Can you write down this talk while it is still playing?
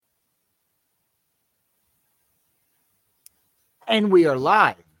And we are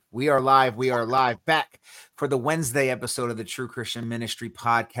live. We are live. We are live back for the Wednesday episode of the True Christian Ministry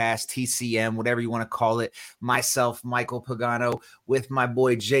Podcast, TCM, whatever you want to call it. Myself, Michael Pagano, with my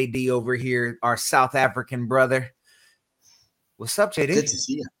boy JD over here, our South African brother. What's up, JD? Good to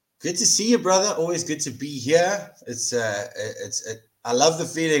see you. Good to see you, brother. Always good to be here. I love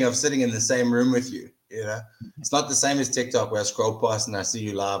the feeling of sitting in the same room with you. You know, it's not the same as TikTok where I scroll past and I see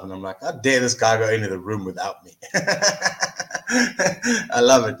you live and I'm like, how dare this guy go into the room without me? I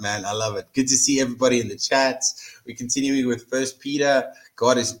love it, man. I love it. Good to see everybody in the chats. We're continuing with First Peter.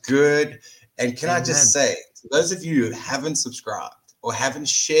 God is good. And can I just say, to those of you who haven't subscribed or haven't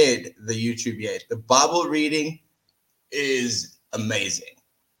shared the YouTube yet, the Bible reading is amazing.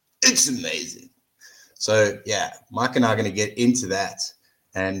 It's amazing. So yeah, Mike and I are going to get into that,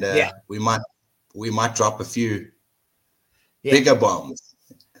 and we might drop a few bigger bombs.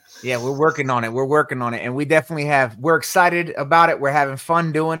 Yeah, we're working on it. And we definitely we're excited about it. We're having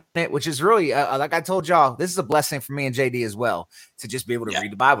fun doing it, which is really, like I told y'all, this is a blessing for me and JD as well, to just be able to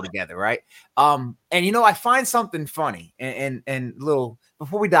read the Bible together. Right. And I find something funny and little,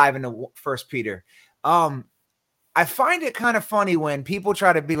 before we dive into First Peter, I find it kind of funny when people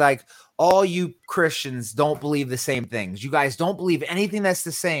try to be like, all you Christians don't believe the same things. You guys don't believe anything that's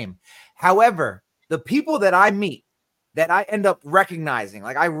the same. However, the people that I meet, that I end up recognizing,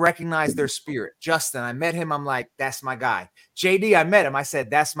 like I recognize their spirit. Justin, I met him. I'm like, that's my guy. JD, I met him. I said,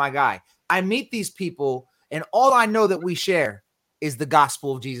 that's my guy. I meet these people, and all I know that we share is the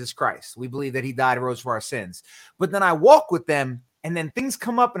gospel of Jesus Christ. We believe that he died and rose for our sins. But then I walk with them, and then things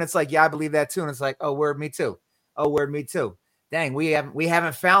come up, and it's like, yeah, I believe that too. And it's like, oh, word, me too. Oh, word, me too. Dang, we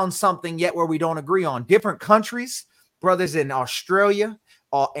haven't found something yet where we don't agree on. Different countries, brothers in Australia,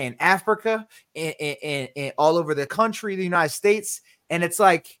 in Africa, in all over the country, the United States. And it's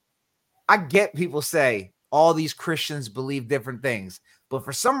like, I get people say all these Christians believe different things. But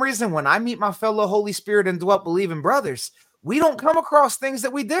for some reason, when I meet my fellow Holy Spirit and dwelt believing brothers, we don't come across things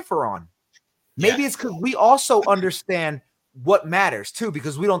that we differ on. Maybe it's because we also understand what matters too,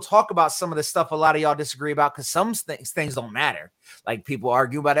 because we don't talk about some of the stuff a lot of y'all disagree about, because some things don't matter. Like people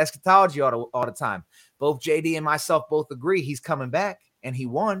argue about eschatology all the time. Both JD and myself both agree he's coming back and he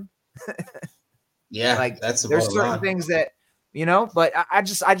won. Like that's there's certain things that, but I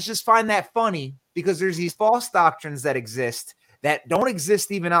just find that funny, because there's these false doctrines that exist that don't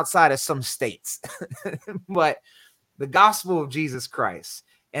exist even outside of some states. But the gospel of Jesus Christ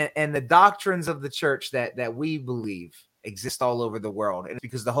and the doctrines of the church that we believe exist all over the world. And it's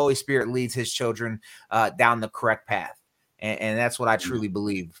because the Holy Spirit leads his children down the correct path. And that's what I truly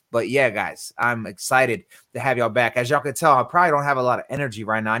believe. But yeah, guys, I'm excited to have y'all back. As y'all can tell, I probably don't have a lot of energy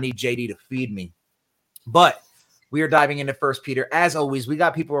right now. I need JD to feed me. But we are diving into First Peter. As always, we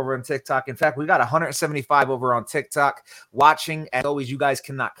got people over on TikTok. In fact, we got 175 over on TikTok watching. As always, you guys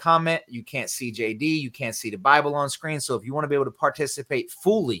cannot comment. You can't see JD. You can't see the Bible on screen. So if you want to be able to participate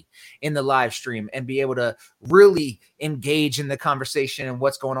fully in the live stream and be able to really engage in the conversation and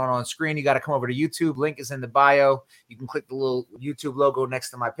what's going on screen, you got to come over to YouTube. Link is in the bio. You can click the little YouTube logo next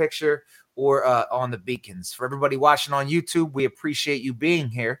to my picture, or on the beacons. For everybody watching on YouTube, we appreciate you being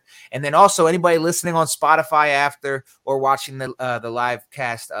here. And then also anybody listening on Spotify after, or watching the live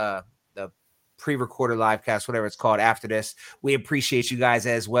cast, the pre-recorded live cast, whatever it's called after this, we appreciate you guys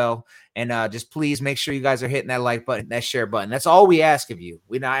as well. And just please make sure you guys are hitting that like button, that share button. That's all we ask of you.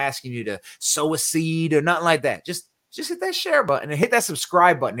 We're not asking you to sow a seed or nothing like that. Just hit that share button and hit that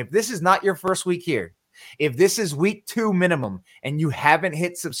subscribe button. If this is not your first week here, if this is week 2 minimum and you haven't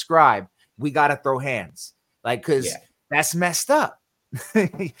hit subscribe, we got to throw hands, because that's messed up.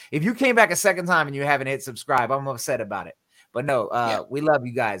 If you came back a second time and you haven't hit subscribe, I'm upset about it. But no, we love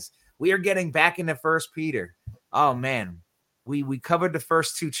you guys. We are getting back into First Peter. Oh man, we covered the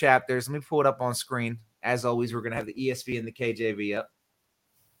first 2 chapters. Let me pull it up on screen. As always, we're going to have the ESV and the KJV up.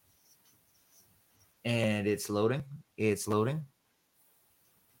 And it's loading. It's loading.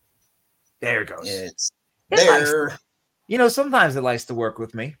 There it goes. It's there. Sometimes it likes to work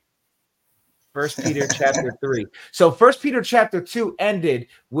with me. First Peter chapter 3. So First Peter chapter 2 ended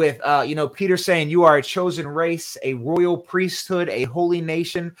with, Peter saying, you are a chosen race, a royal priesthood, a holy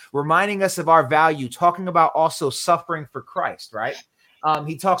nation, reminding us of our value, talking about also suffering for Christ, right?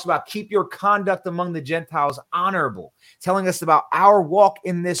 He talks about keep your conduct among the Gentiles honorable, telling us about our walk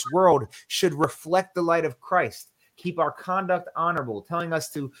in this world should reflect the light of Christ. Keep our conduct honorable, telling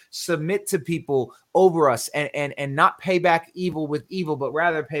us to submit to people over us and not pay back evil with evil, but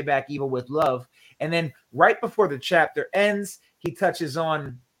rather pay back evil with love. And then right before the chapter ends, he touches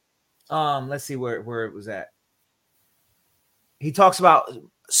on, let's see where it was at. He talks about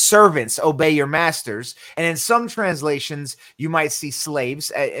servants, obey your masters. And in some translations, you might see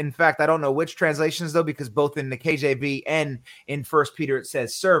slaves. In fact, I don't know which translations though, because both in the KJV and in First Peter, it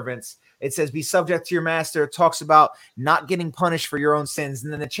says servants. It says, be subject to your master. It talks about not getting punished for your own sins.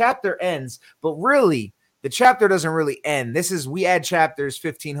 And then the chapter ends, but really, the chapter doesn't really end. We add chapters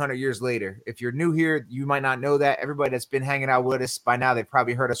 1,500 years later. If you're new here, you might not know that. Everybody that's been hanging out with us by now, they've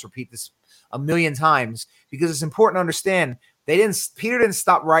probably heard us repeat this a million times, because it's important to understand Peter didn't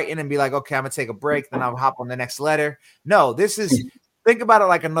stop writing and be like, okay, I'm going to take a break, then I'll hop on the next letter. No, think about it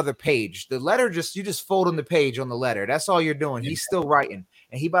like another page. The letter you just fold on the page on the letter. That's all you're doing. He's still writing,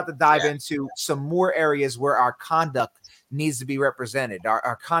 and he about to dive into some more areas where our conduct needs to be represented.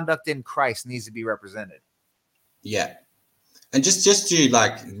 Our conduct in Christ needs to be represented. Yeah. And just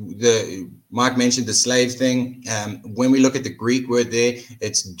to Mike mentioned the slave thing. When we look at the Greek word there,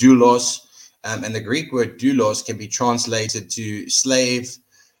 it's doulos. And the Greek word doulos can be translated to slave,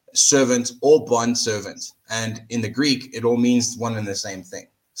 servant, or bond servant. And in the Greek, it all means one and the same thing.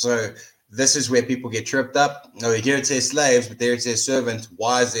 So this is where people get tripped up. No, here it says slaves, but there it says servant.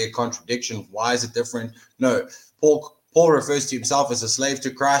 Why is there a contradiction? Why is it different? No, Paul refers to himself as a slave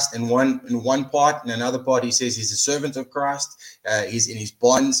to Christ in one part. In another part, he says he's a servant of Christ. He's in his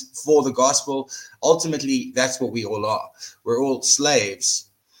bonds for the gospel. Ultimately, that's what we all are. We're all slaves.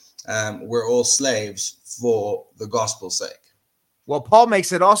 We're all slaves for the gospel's sake. Well, Paul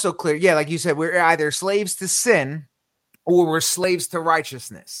makes it also clear. Yeah, like you said, we're either slaves to sin or we're slaves to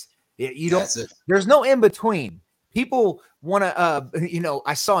righteousness. There's no in between. People want to,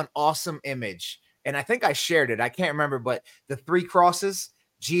 I saw an awesome image. And I think I shared it. I can't remember, but the 3 crosses,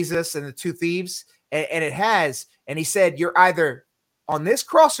 Jesus and the 2 thieves, and he said, you're either on this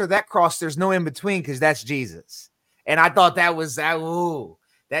cross or that cross. There's no in between, because that's Jesus. And I thought that was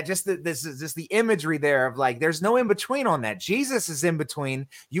this is just the imagery there of like, there's no in between on that. Jesus is in between.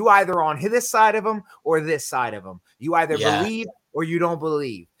 You either on this side of him or this side of him. You either believe or you don't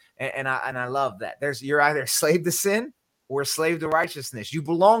believe. And I love that. You're either a slave to sin or a slave to righteousness. You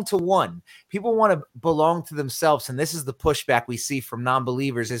belong to one. People want to belong to themselves, and this is the pushback we see from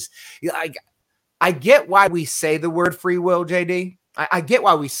non-believers. Is I get why we say the word free will, JD. I get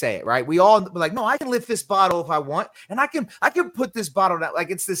why we say it, right? We all like, no, I can lift this bottle if I want, and I can put this bottle down.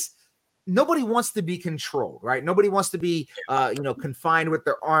 Like, it's this. Nobody wants to be controlled, right? Nobody wants to be, confined with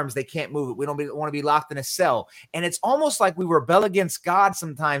their arms. They can't move it. We don't want to be locked in a cell. And it's almost like we rebel against God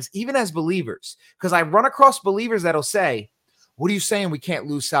sometimes, even as believers, because I run across believers that'll say, what are you saying? We can't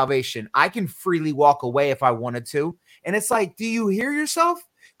lose salvation. I can freely walk away if I wanted to. And it's like, do you hear yourself?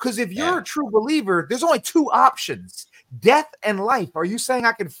 Because if you're a true believer, there's only 2 options, death and life. Are you saying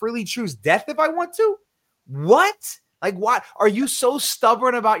I can freely choose death if I want to? What? Like, why are you so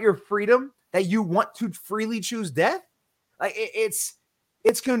stubborn about your freedom that you want to freely choose death? Like, it's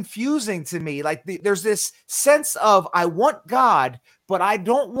confusing to me. Like, there's this sense of, I want God, but I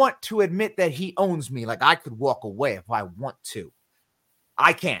don't want to admit that he owns me. Like, I could walk away if I want to.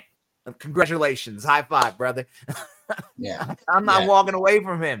 I can't. Congratulations. High five, brother. Yeah. I'm not walking away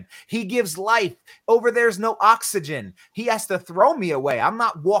from him. He gives life. Over there's no oxygen. He has to throw me away. I'm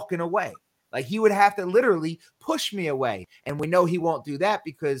not walking away. Like, he would have to literally push me away. And we know he won't do that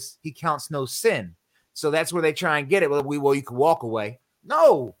because he counts no sin. So that's where they try and get it. Well, you can walk away.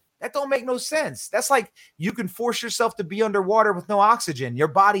 No, that don't make no sense. That's like, you can force yourself to be underwater with no oxygen. Your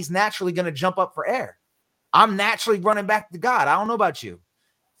body's naturally going to jump up for air. I'm naturally running back to God. I don't know about you.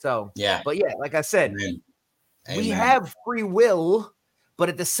 So, but like I said, we have free will, but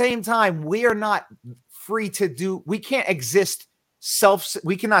at the same time, we are not free to we can't exist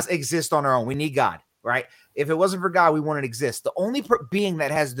we cannot exist on our own. We need God, right? If it wasn't for God, we wouldn't exist. The only being that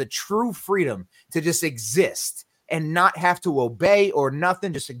has the true freedom to just exist and not have to obey or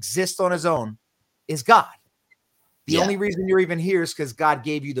nothing, just exist on his own, is God. The only reason you're even here is because God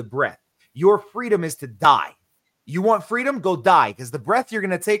gave you the breath. Your freedom is to die. You want freedom? Go die, because the breath you're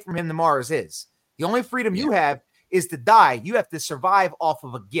going to take from him tomorrow is his. The only freedom you have is to die. You have to survive off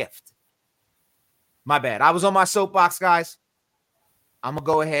of a gift. My bad. I was on my soapbox, guys. I'm going to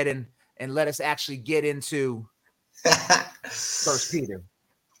go ahead and let us actually get into First Peter.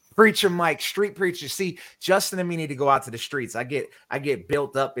 Preacher Mike, street preacher. See, Justin and me need to go out to the streets. I get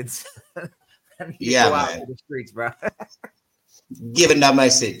built up and go out to the streets, bro. Giving that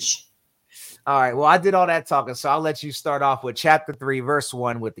message. All right. Well, I did all that talking, so I'll let you start off with chapter 3, verse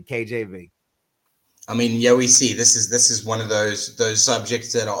 1 with the KJV. I mean, we see this is one of those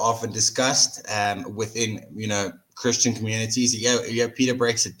subjects that are often discussed within Christian communities. Peter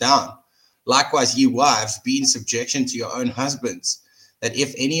breaks it down. Likewise, ye wives, be in subjection to your own husbands, that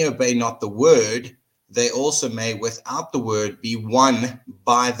if any obey not the word, they also may, without the word, be won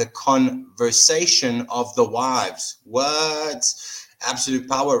by the conversation of the wives. What? Absolute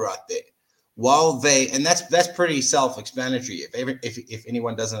power right there. While they, and that's pretty self-explanatory. If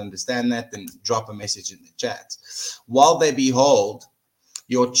anyone doesn't understand that, then drop a message in the chat. While they behold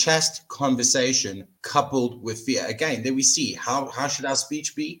your chaste conversation coupled with fear. Again, there we see how should our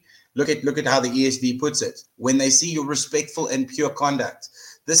speech be? Look at how the ESV puts it. When they see your respectful and pure conduct,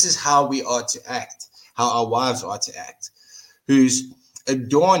 this is how we are to act, how our wives are to act. Whose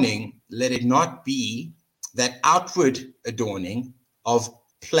adorning, let it not be that outward adorning of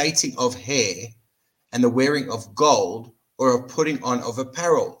plaiting of hair and the wearing of gold or of putting on of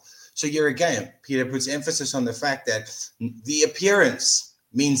apparel. So here again, Peter puts emphasis on the fact that the appearance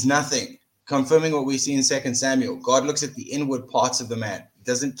means nothing, confirming what we see in 2 Samuel. God looks at the inward parts of the man. He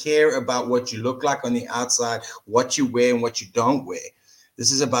doesn't care about what you look like on the outside, what you wear and what you don't wear.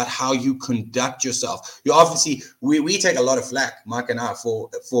 This is about how you conduct yourself. You obviously, we take a lot of flack, Mike and I, for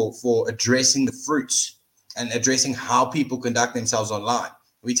addressing the fruits and addressing how people conduct themselves online.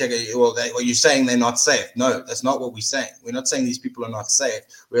 We take are you saying they're not safe? No, that's not what we're saying. We're not saying these people are not safe.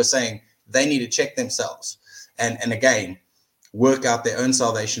 We're saying they need to check themselves. And again, work out their own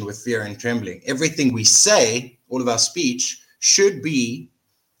salvation with fear and trembling. Everything we say, all of our speech,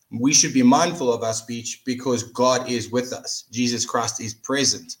 we should be mindful of our speech because God is with us. Jesus Christ is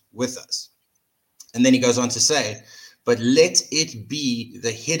present with us. And then he goes on to say, but let it be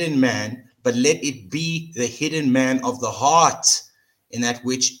the hidden man of the heart, in that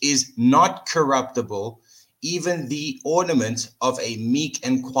which is not corruptible, even the ornament of a meek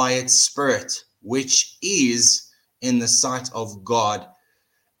and quiet spirit, which is in the sight of God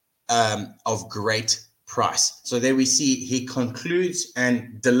of great price. So there we see he concludes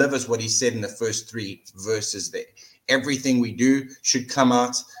and delivers what he said in the first 3 verses there. Everything we do should come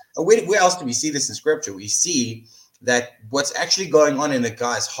out. Where else do we see this in scripture? We see that what's actually going on in a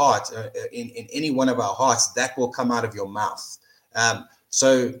guy's heart, in any one of our hearts, that will come out of your mouth.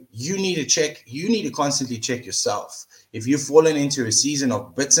 So you need to constantly check yourself. If you've fallen into a season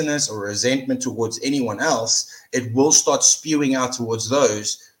of bitterness or resentment towards anyone else, it will start spewing out towards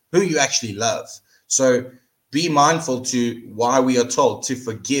those who you actually love. So be mindful to why we are told to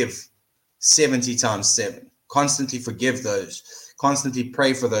forgive 70 times 7. Constantly forgive those. Constantly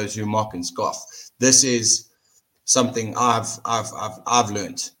pray for those who mock and scoff. This is something I've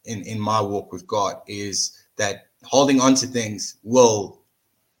learned in my walk with God, is that holding on to things will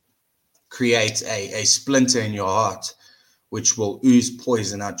create a splinter in your heart, which will ooze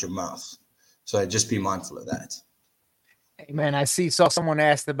poison out your mouth. So just be mindful of that. Amen. I saw someone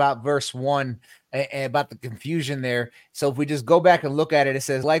asked about verse 1 and about the confusion there. So if we just go back and look at it, it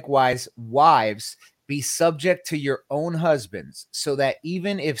says, likewise, wives, be subject to your own husbands, so that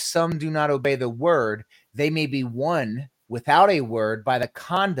even if some do not obey the word, they may be won without a word by the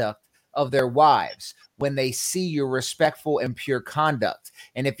conduct of their wives, when they see your respectful and pure conduct.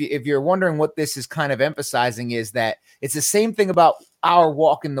 And if you're wondering what this is kind of emphasizing, is that it's the same thing about our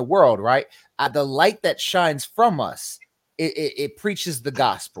walk in the world, right? The light that shines from us, it preaches the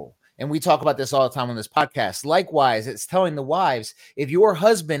gospel. And we talk about this all the time on this podcast. Likewise, it's telling the wives, if your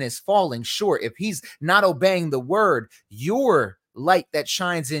husband is falling short, if he's not obeying the word, your light that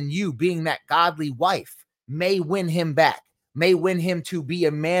shines in you, being that godly wife, may win him back, may win him to be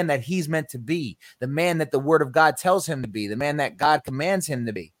a man that he's meant to be, the man that the word of God tells him to be, the man that God commands him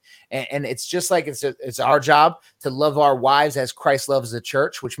to be. And it's just like it's our job to love our wives as Christ loves the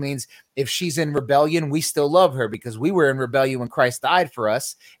church, which means if she's in rebellion, we still love her because we were in rebellion when Christ died for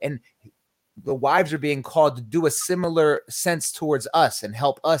us. And the wives are being called to do a similar sense towards us and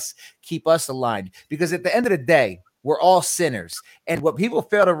help us keep us aligned. Because at the end of the day, we're all sinners. And what people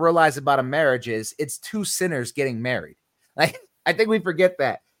fail to realize about a marriage is it's 2 sinners getting married. Like, I think we forget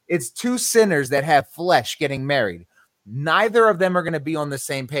that. It's 2 sinners that have flesh getting married. Neither of them are going to be on the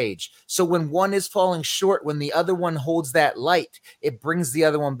same page. So when one is falling short, when the other one holds that light, it brings the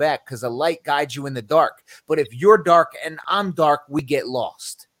other one back, because a light guides you in the dark. But if you're dark and I'm dark, we get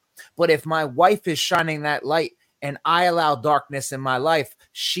lost. But if my wife is shining that light and I allow darkness in my life,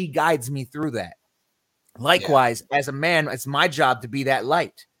 she guides me through that. Likewise, as a man, it's my job to be that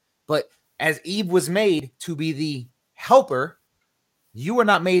light. But as Eve was made to be the helper, you are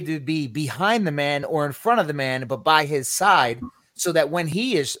not made to be behind the man or in front of the man, but by his side, so that when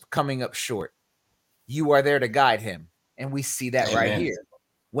he is coming up short, you are there to guide him. And we see that right here.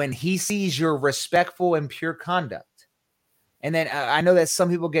 When he sees your respectful and pure conduct. And then I know that some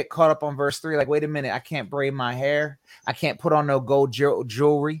people get caught up on verse 3, like, wait a minute, I can't braid my hair. I can't put on no gold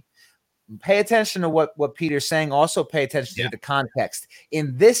jewelry. Pay attention to what Peter's saying. Also pay attention to the context.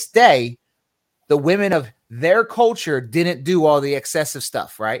 In this day, the women of their culture didn't do all the excessive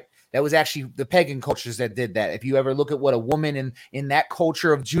stuff, right? That was actually the pagan cultures that did that. If you ever look at what a woman in that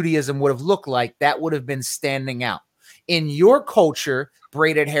culture of Judaism would have looked like, that would have been standing out. In your culture,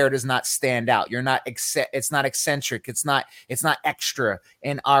 braided hair does not stand out. It's not eccentric. It's not extra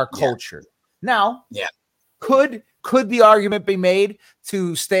in our culture. Now, could the argument be made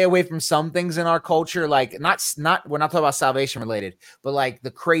to stay away from some things in our culture? Like not we're not talking about salvation related, but like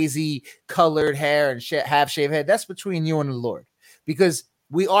the crazy colored hair and half shaved head. That's between you and the Lord, because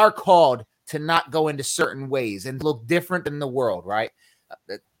we are called to not go into certain ways and look different than the world, right?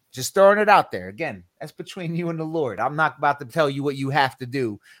 Just throwing it out there. Again, that's between you and the Lord. I'm not about to tell you what you have to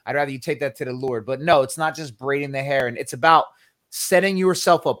do. I'd rather you take that to the Lord. But no, it's not just braiding the hair, and it's about setting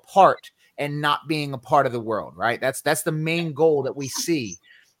yourself apart and not being a part of the world, right? That's the main goal that we see,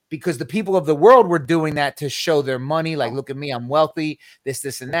 because the people of the world were doing that to show their money. Like, look at me, I'm wealthy,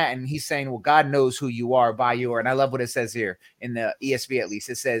 this, and that. And he's saying, well, God knows who you are by your, and I love what it says here in the ESV, at least.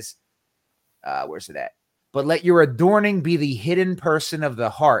 It says, where's it at? But let your adorning be the hidden person of the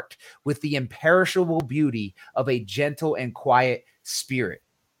heart with the imperishable beauty of a gentle and quiet spirit.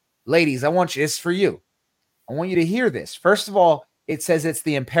 Ladies, it's for you. I want you to hear this. First of all, it says it's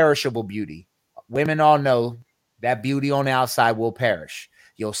the imperishable beauty. Women all know that beauty on the outside will perish.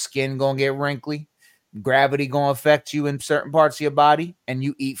 Your skin going to get wrinkly. Gravity going to affect you in certain parts of your body. And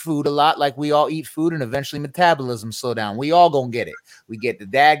you eat food a lot like we all eat food, and eventually metabolism slow down. We all going to get it. We get the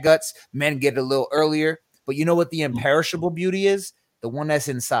dad guts. Men get it a little earlier. But you know what the imperishable beauty is? The one that's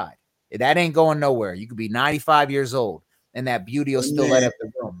inside. That ain't going nowhere. You could be 95 years old, and that beauty will still light up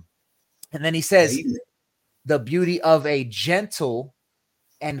the room. And then he says, the beauty of a gentle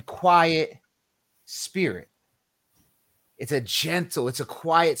and quiet spirit. It's a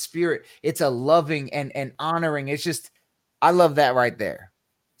quiet spirit. It's a loving and honoring. It's just, I love that right there.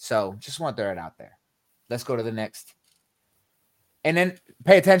 So just want to throw it out there. Let's go to the next. And then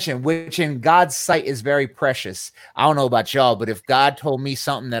pay attention, which in God's sight is very precious. I don't know about y'all, but if God told me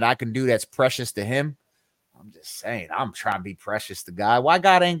something that I can do that's precious to him, I'm just saying, I'm trying to be precious to God. Why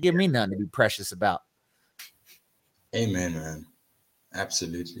God ain't give me nothing to be precious about? Amen, man.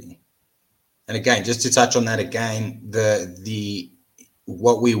 Absolutely. And again, just to touch on that again, the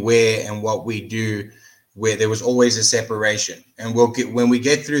what we wear and what we do, where there was always a separation. And when we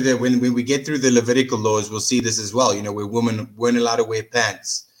get through the Levitical laws, we'll see this as well. You know, where women weren't allowed to wear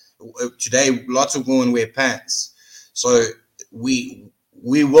pants. Today, lots of women wear pants. So we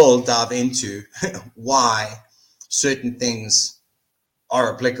will dive into why certain things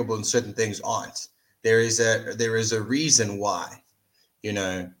are applicable and certain things aren't. There is a reason why, you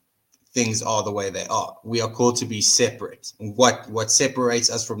know, things are the way they are. We are called to be separate. What separates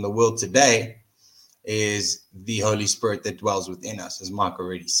us from the world today is the Holy Spirit that dwells within us, as Mark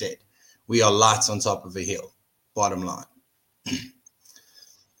already said. We are lights on top of a hill, bottom line.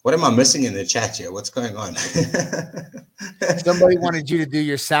 What am I missing in the chat here? What's going on? Somebody wanted you to do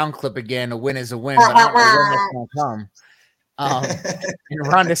your sound clip again. A win is a win, but I don't know when that's going to come. And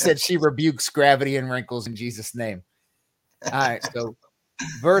Rhonda said she rebukes gravity and wrinkles in Jesus' name. All right, so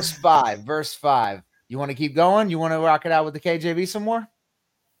verse 5. You want to keep going? You want to rock it out with the KJV some more?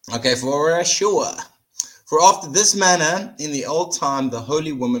 Okay, for sure. For after this manner, in the old time, the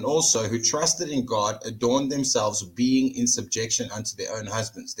holy women also who trusted in God adorned themselves, being in subjection unto their own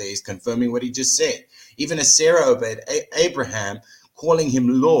husbands. There he's confirming what he just said. Even as Sarah obeyed Abraham, calling him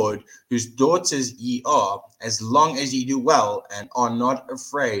Lord, whose daughters ye are, as long as ye do well and are not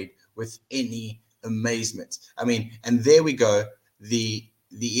afraid with any amazement. I mean, and there we go. The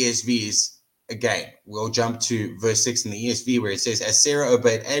ESV is, again, we'll jump to verse 6 in the ESV where it says, as Sarah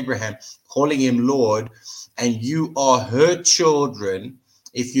obeyed Abraham, calling him Lord, and you are her children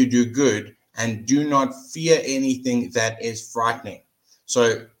if you do good and do not fear anything that is frightening.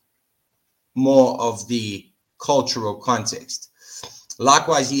 So more of the cultural context.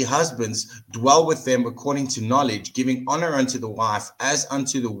 Likewise, ye husbands, dwell with them according to knowledge, giving honor unto the wife as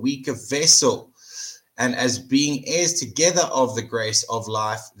unto the weaker vessel, and as being heirs together of the grace of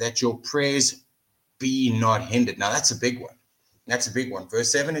life, that your prayers be not hindered. Now, that's a big one. That's a big one.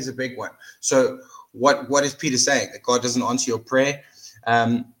 Verse 7 is a big one. So what is Peter saying? That God doesn't answer your prayer?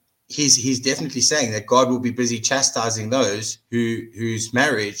 He's definitely saying that God will be busy chastising those whose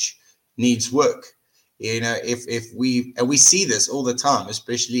marriage needs work. You know, if we see this all the time,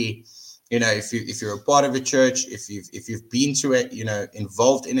 especially, you know, if you're a part of a church, if you've been to it, you know,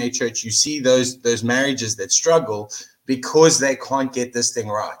 involved in a church, you see those marriages that struggle because they can't get this thing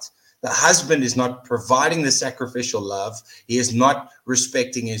right. The husband is not providing the sacrificial love. He is not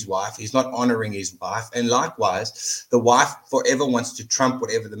respecting his wife. He's not honoring his wife. And likewise, the wife forever wants to trump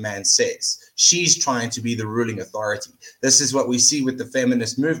whatever the man says. She's trying to be the ruling authority. This is what we see with the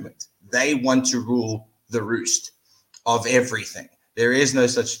feminist movement. They want to rule the roost of everything. There is no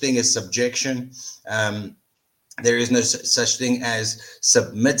such thing as subjection. There is no such thing as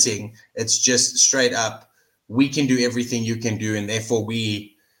submitting. It's just straight up, we can do everything you can do, and therefore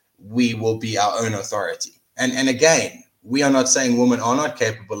we will be our own authority. And again, we are not saying women are not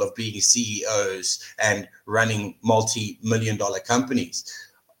capable of being CEOs and running multi-million-dollar companies.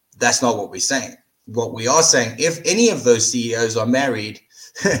 That's not what we're saying. What we are saying, if any of those CEOs are married,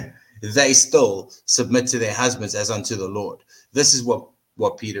 they still submit to their husbands as unto the Lord. This is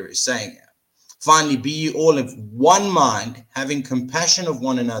what Peter is saying here. Finally, be ye all of one mind, having compassion of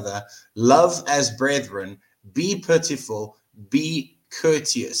one another, love as brethren, be pitiful, be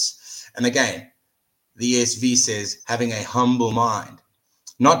courteous. And again, the ESV says, having a humble mind,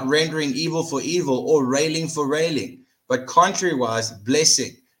 not rendering evil for evil or railing for railing, but contrariwise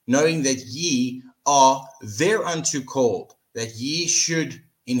blessing, knowing that ye are thereunto called, that ye should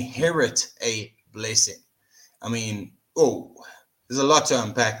inherit a blessing. I mean, there's a lot to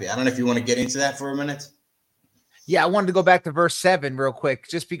unpack there. I don't know if you want to get into that for a minute. Yeah, I wanted to go back to verse 7 real quick,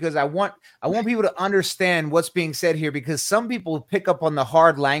 just because I want people to understand what's being said here, because some people pick up on the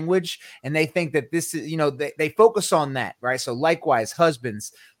hard language and they think that this is, they focus on that, right? So likewise,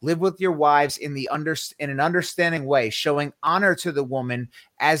 husbands, live with your wives in an understanding way, showing honor to the woman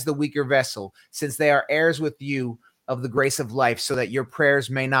as the weaker vessel, since they are heirs with you of the grace of life, so that your prayers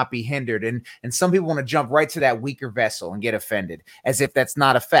may not be hindered. And some people want to jump right to that weaker vessel and get offended, as if that's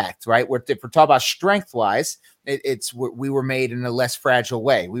not a fact, right? If we're talking about strength-wise, we were made in a less fragile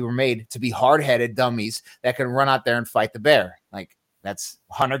way. We were made to be hard-headed dummies that can run out there and fight the bear. Like, that's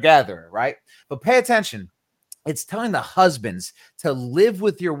hunter-gatherer, right? But pay attention. It's telling the husbands to live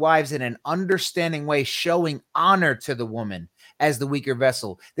with your wives in an understanding way, showing honor to the woman as the weaker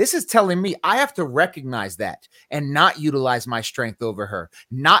vessel. This is telling me I have to recognize that and not utilize my strength over her,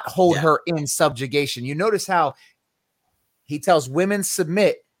 not hold her in subjugation. You notice how he tells women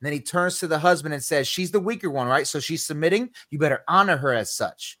submit, and then he turns to the husband and says, she's the weaker one, right? So she's submitting. You better honor her as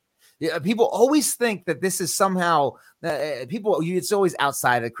such. People always think that this is somehow it's always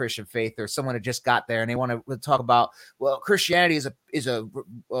outside of the Christian faith, or someone that just got there and they want to talk about, well, Christianity is a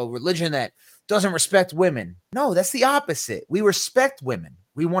religion that doesn't respect women. No, that's the opposite. We respect women.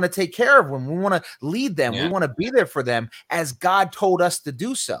 We want to take care of them. We want to lead them. We want to be there for them as God told us to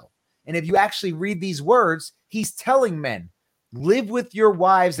do so. And if you actually read these words, he's telling men, live with your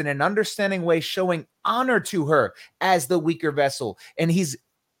wives in an understanding way, showing honor to her as the weaker vessel. And he's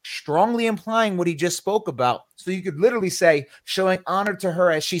strongly implying what he just spoke about. So you could literally say, showing honor to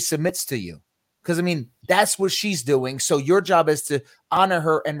her as she submits to you. Because, I mean, that's what she's doing. So your job is to honor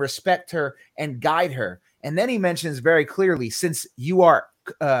her and respect her and guide her. And then he mentions very clearly, since they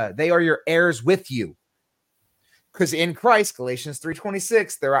are your heirs with you. Because in Christ, Galatians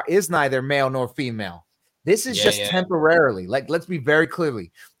 3:26, there is neither male nor female. This is just temporarily. Like, let's be very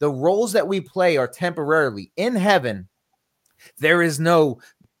clearly. The roles that we play are temporarily. In heaven, there is no,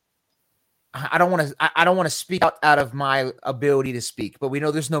 I don't want to speak out of my ability to speak, but we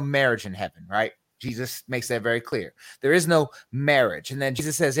know there's no marriage in heaven, right? Jesus makes that very clear. There is no marriage. And then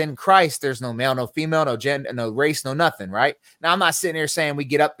Jesus says, in Christ, there's no male, no female, no gender, no race, no nothing, right? Now, I'm not sitting here saying we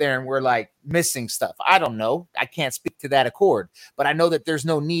get up there and we're like missing stuff. I don't know. I can't speak to that accord, but I know that there's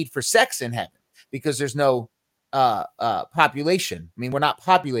no need for sex in heaven because there's no population. I mean, we're not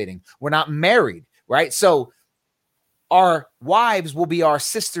populating. We're not married, right? So our wives will be our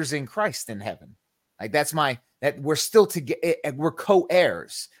sisters in Christ in heaven. Like, that we're still together. We're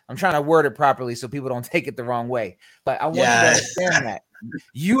co-heirs. I'm trying to word it properly so people don't take it the wrong way. But I want you to understand that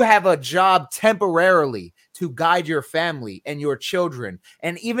you have a job temporarily to guide your family and your children.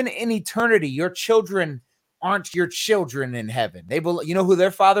 And even in eternity, your children aren't your children in heaven. You know who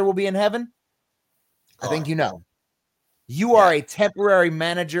their father will be in heaven? I think you know. You are a temporary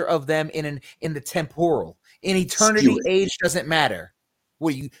manager of them in the temporal. In eternity, age doesn't matter.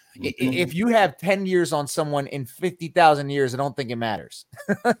 Well, if you have 10 years on someone in 50,000 years, I don't think it matters.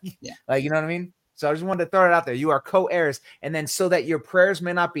 Like, you know what I mean? So I just wanted to throw it out there. You are co-heirs. And then so that your prayers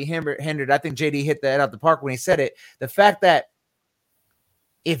may not be hindered. I think JD hit that out the park when he said it. The fact that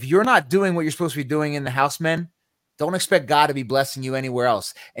if you're not doing what you're supposed to be doing in the house, men, don't expect God to be blessing you anywhere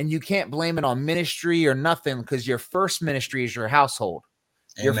else. And you can't blame it on ministry or nothing, because your first ministry is your household.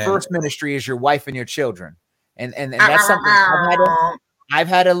 Amen. Your first ministry is your wife and your children. And that's something I've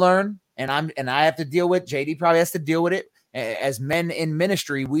had to learn, and I have to deal with. JD probably has to deal with it. As men in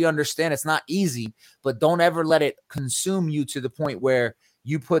ministry, we understand it's not easy, but don't ever let it consume you to the point where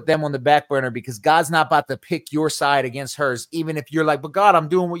you put them on the back burner, because God's not about to pick your side against hers. Even if you're like, but God, I'm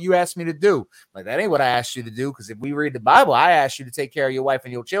doing what you asked me to do. Like, that ain't what I asked you to do. Because if we read the Bible, I asked you to take care of your wife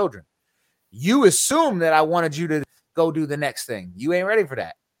and your children. You assume that I wanted you to go do the next thing. You ain't ready for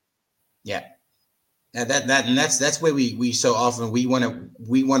that. Yeah. Now that's where we so often we want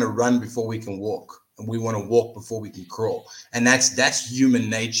to run before we can walk, and we want to walk before we can crawl, and that's human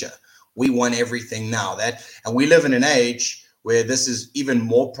nature. We want everything now. And we live in an age where this is even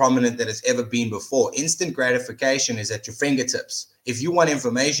more prominent than it's ever been before. Instant gratification is at your fingertips. If you want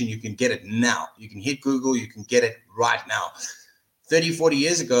information, you can get it now. You can hit Google, you can get it right now. 30, 40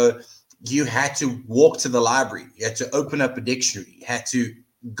 years ago, you had to walk to the library. You had to open up a dictionary. You had to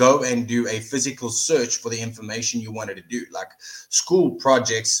go and do a physical search for the information you wanted to do. Like, school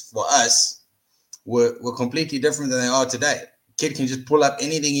projects for us were completely different than they are today. Kid can just pull up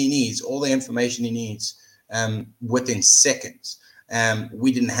anything he needs, all the information he needs, within seconds.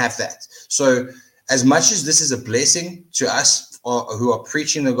 We didn't have that. So as much as this is a blessing to us who are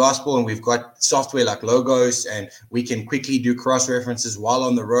preaching the gospel, and we've got software like Logos, and we can quickly do cross references while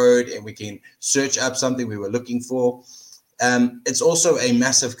on the road, and we can search up something we were looking for, it's also a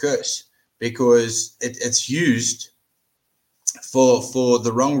massive curse, because it's used for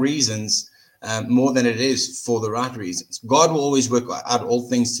the wrong reasons, more than it is for the right reasons. God will always work out all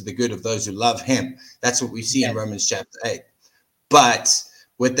things to the good of those who love him. That's what we see in Romans chapter 8. But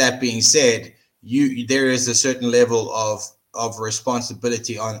with that being said, there is a certain level of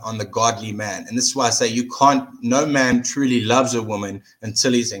responsibility on the godly man. And this is why I say no man truly loves a woman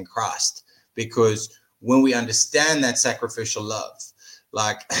until he's in Christ, because when we understand that sacrificial love,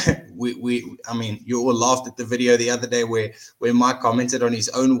 like I mean, you all laughed at the video the other day where Mike commented on his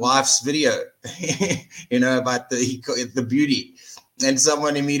own wife's video, about the beauty, and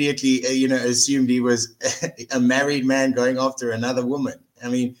someone immediately, assumed he was a married man going after another woman. I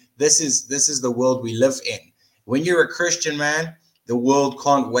mean, this is the world we live in. When you're a Christian man, the world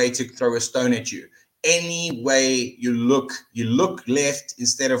can't wait to throw a stone at you. Any way you look left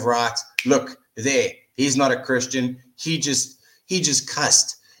instead of right. Look there. He's not a Christian. He just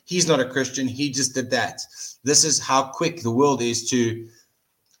cussed. He's not a Christian. He just did that. This is how quick the world is to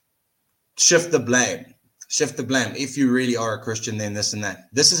shift the blame. If you really are a Christian, then this and that.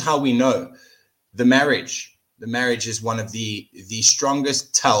 This is how we know the marriage. The marriage is one of the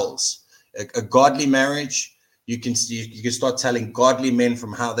strongest tells. A godly marriage, you can start telling godly men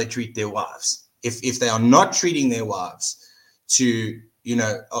from how they treat their wives. If they are not treating their wives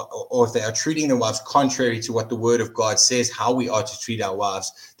or if they are treating their wives contrary to what the word of God says, how we are to treat our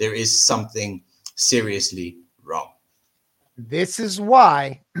wives, there is something seriously wrong. This is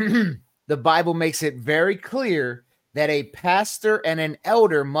why the Bible makes it very clear that a pastor and an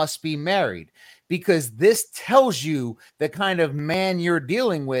elder must be married, because this tells you the kind of man you're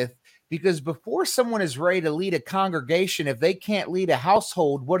dealing with. Because before someone is ready to lead a congregation, if they can't lead a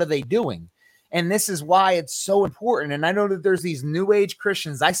household, what are they doing? And this is why it's so important. And I know that there's these new age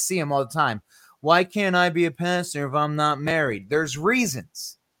Christians. I see them all the time. Why can't I be a pastor if I'm not married? There's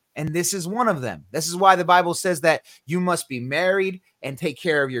reasons. And this is one of them. This is why the Bible says that you must be married and take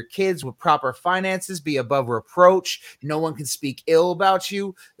care of your kids with proper finances, be above reproach. No one can speak ill about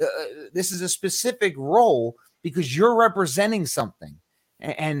you. This is a specific role because you're representing something.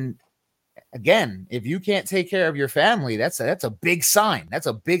 And again, if you can't take care of your family, that's a big sign. I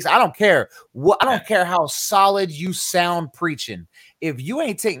don't care how solid you sound preaching. If you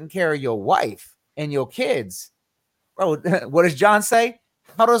ain't taking care of your wife and your kids, bro, what does John say?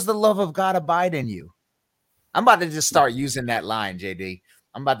 How does the love of God abide in you? I'm about to just start using that line, JD.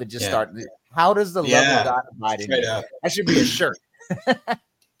 I'm about to just start. How does the love of God abide in you? That should be a shirt.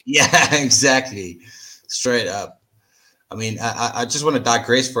 Yeah, exactly. Straight up. I mean, I just want to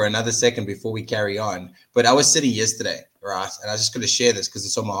digress for another second before we carry on. But I was sitting yesterday, right? And I was just going to share this because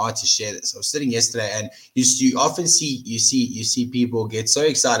it's on my heart to share this. I was sitting yesterday, and you often see people get so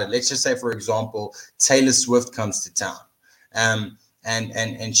excited. Let's just say, for example, Taylor Swift comes to town,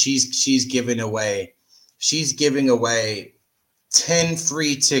 and she's giving away 10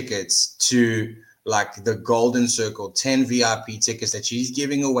 free tickets to like the Golden Circle, 10 VIP tickets that she's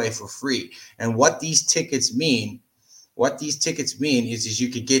giving away for free. And what these tickets mean is you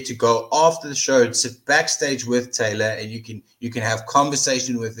could get to go after the show and sit backstage with Taylor, and you can have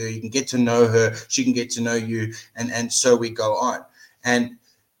conversation with her. You can get to know her. She can get to know you. And so we go on. And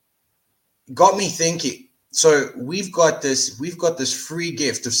got me thinking, So we've got this free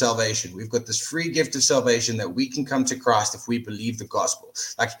gift of salvation. We've got this free gift of salvation that we can come to Christ if we believe the gospel.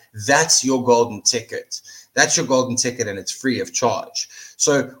 Like, that's your golden ticket. That's your golden ticket, and it's free of charge.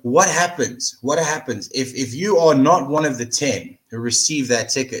 So what happens? What happens if you are not one of the 10 who receive that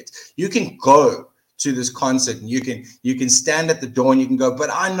ticket? You can go to this concert and you can stand at the door and you can go,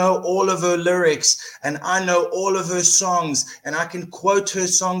 but I know all of her lyrics and I know all of her songs and I can quote her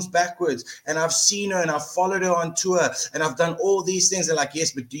songs backwards and I've seen her and I've followed her on tour and I've done all these things. And like,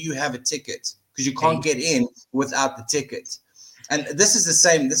 yes, but do you have a ticket? Because you can't get in without the ticket. And this is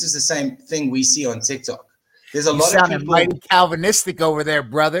the same thing we see on TikTok. There's a lot of people mighty Calvinistic over there,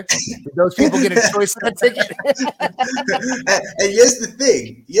 brother. Did those people get a choice of a ticket? And here's the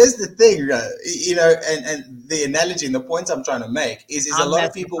thing, you know, and the analogy and the point I'm trying to make is a lot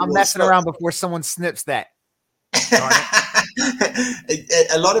of people. I'm messing around before someone snips that.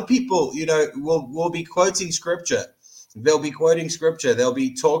 A lot of people, you know, will be quoting scripture. They'll be quoting scripture. They'll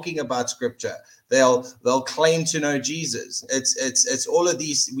be talking about scripture. They'll claim to know Jesus. It's all of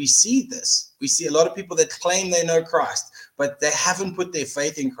these. We see this. We see a lot of people that claim they know Christ, but they haven't put their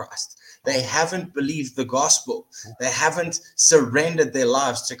faith in Christ. They haven't believed the gospel. They haven't surrendered their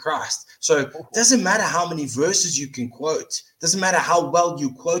lives to Christ. So it doesn't matter how many verses you can quote. It doesn't matter how well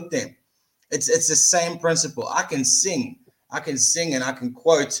you quote them. It's the same principle. I can sing and I can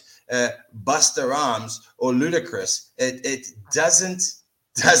quote Busta Rhymes or Ludacris. It doesn't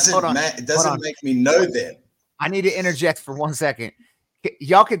make me know them. I need to interject for 1 second.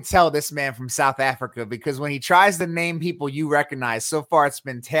 Y'all can tell this man from South Africa because when he tries to name people you recognize, so far it's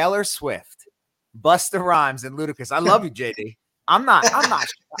been Taylor Swift, Busta Rhymes, and Ludacris. I love you, JD. I'm not.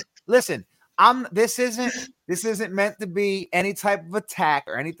 Listen, this isn't meant to be any type of attack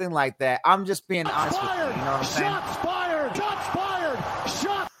or anything like that. I'm just being honest with you. You know what I'm saying? Shots fired! Shots fired!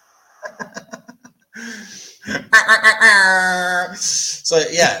 Shots. So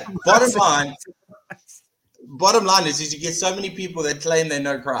yeah, bottom line is you get so many people that claim they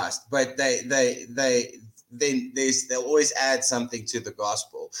know Christ, but they'll always add something to the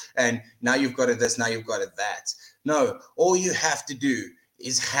gospel. And now you've got it this, now you've got it that. No, all you have to do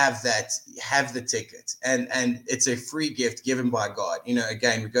is have the ticket, and it's a free gift given by God. You know,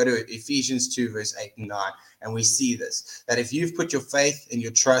 again, we go to Ephesians 2 verse 8 and 9, and we see this, that if you've put your faith and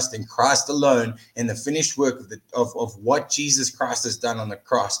your trust in Christ alone, in the finished work of what Jesus Christ has done on the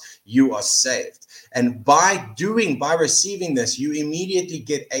cross, you are saved. And by receiving this, you immediately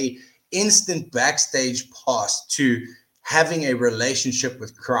get a instant backstage pass to having a relationship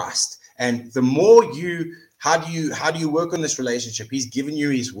with Christ. And the more how do you work on this relationship? He's given you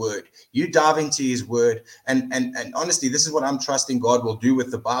his word. You dive into his word. And honestly, this is what I'm trusting God will do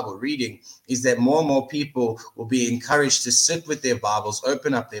with the Bible reading, is that more and more people will be encouraged to sit with their Bibles,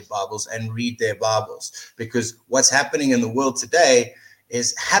 open up their Bibles and read their Bibles. Because what's happening in the world today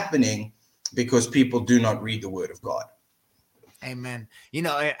is happening because people do not read the word of God. Amen. You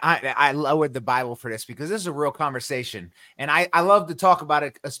know, I lowered the Bible for this because this is a real conversation. And I love to talk about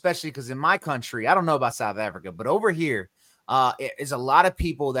it, especially because in my country, I don't know about South Africa, but over here, it is a lot of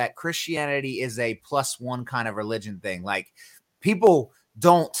people that Christianity is a +1 kind of religion thing. Like, people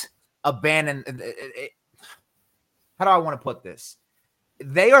don't abandon it. How do I want to put this?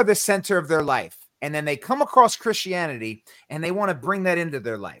 They are the center of their life. And then they come across Christianity and they want to bring that into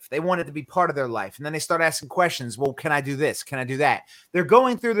their life. They want it to be part of their life. And then they start asking questions. Well, can I do this? Can I do that? They're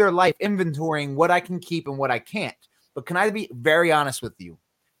going through their life, inventorying what I can keep and what I can't. But can I be very honest with you?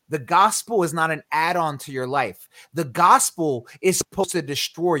 The gospel is not an add-on to your life. The gospel is supposed to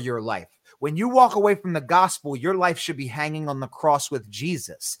destroy your life. When you walk away from the gospel, your life should be hanging on the cross with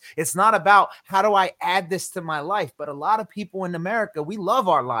Jesus. It's not about how do I add this to my life? But a lot of people in America, we love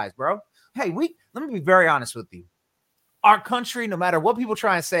our lives, bro. Hey, let me be very honest with you. Our country, no matter what people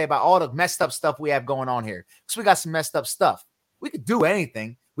try and say about all the messed up stuff we have going on here, because we got some messed up stuff. We could do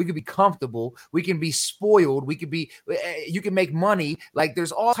anything. We could be comfortable. We can be spoiled. You can make money. Like,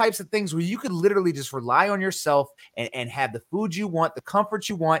 there's all types of things where you could literally just rely on yourself and have the food you want, the comfort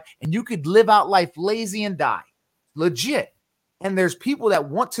you want, and you could live out life lazy and die. Legit. And there's people that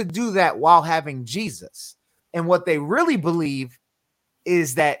want to do that while having Jesus. And what they really believe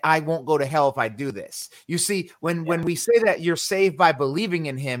is that I won't go to hell if I do this. You see, when we say that you're saved by believing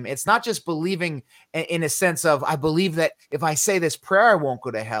in him, it's not just believing in a sense of, I believe that if I say this prayer, I won't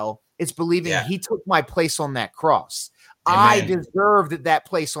go to hell. It's believing he took my place on that cross. Amen. I deserved that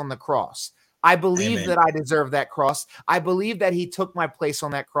place on the cross. I believe that I deserve that cross. I believe that he took my place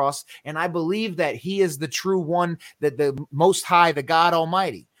on that cross. And I believe that he is the true one, that the Most High, the God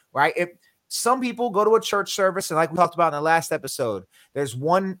Almighty, right? Some people go to a church service, and like we talked about in the last episode, there's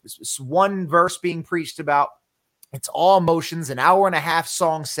one verse being preached about. It's all emotions, an hour and a half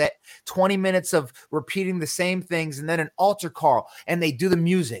song set, 20 minutes of repeating the same things, and then an altar call, and they do the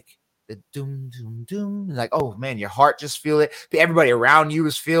music. The doom, doom, doom. Like, oh man, your heart just feel it. Everybody around you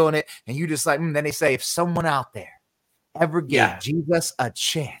is feeling it. And you just like, then they say, if someone out there ever gave Jesus a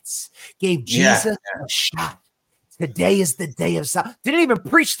chance, gave Jesus a shot, today is the day of salvation. Didn't even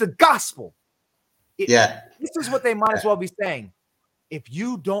preach the gospel. This is what they might as well be saying. If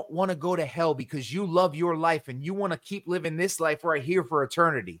you don't want to go to hell because you love your life and you want to keep living this life right here for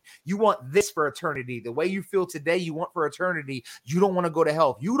eternity, you want this for eternity, the way you feel today, you want for eternity, you don't want to go to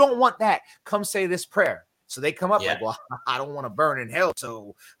hell. If you don't want that, come say this prayer. So they come up like, well, I don't want to burn in hell,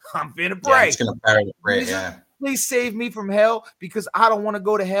 so I'm finna pray. It's gonna pray, Please save me from hell because I don't want to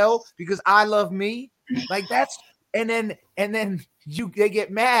go to hell because I love me. Like that's, and then they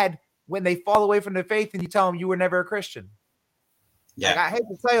get mad when they fall away from the faith and you tell them you were never a Christian. Yeah, like, I hate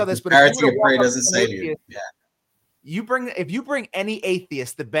to tell you this, but if you prayer doesn't save you. If you bring any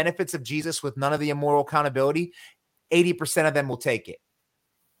atheist the benefits of Jesus with none of the immoral accountability, 80% of them will take it.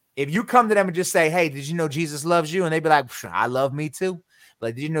 If you come to them and just say, "Hey, did you know Jesus loves you?" and they be like, "I love me too."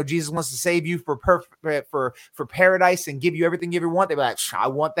 Like, did you know Jesus wants to save you for paradise and give you everything you ever want? They be like, "I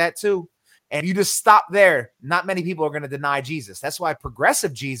want that too." And you just stop there. Not many people are going to deny Jesus. That's why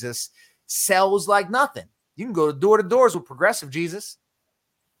progressive Jesus sells like nothing. You can go door to doors with progressive Jesus.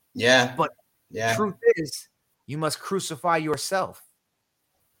 But truth is, you must crucify yourself.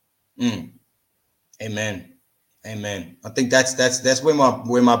 Amen. I think that's where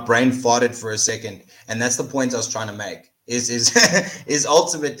my brain farted for a second, and that's the point I was trying to make. Is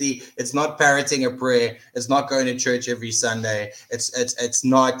ultimately it's not parroting a prayer, it's not going to church every Sunday, it's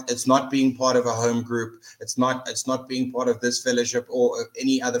not being part of a home group, it's not being part of this fellowship or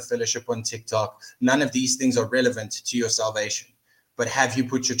any other fellowship on TikTok. None of these things are relevant to your salvation. But have you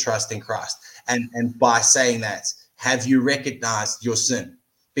put your trust in Christ? And by saying that, have you recognized your sin?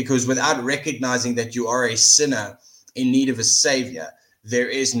 Because without recognizing that you are a sinner in need of a savior, there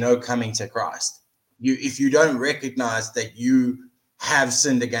is no coming to Christ. If you don't recognize that you have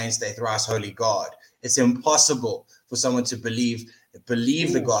sinned against a thrice holy God, it's impossible for someone to believe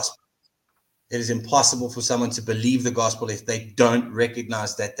the gospel. It is impossible for someone to believe the gospel if they don't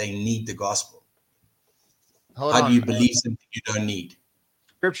recognize that they need the gospel. How do you believe something you don't need?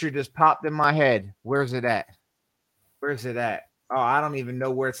 Scripture just popped in my head. Where's it at? Oh, I don't even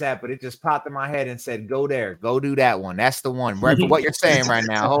know where it's at, but it just popped in my head and said, go there, go do that one. That's the one, right? For what you're saying right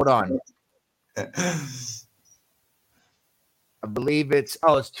now. Hold on. I believe it's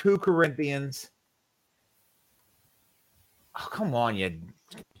 2 Corinthians. Oh, come on, you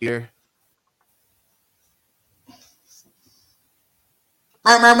computer.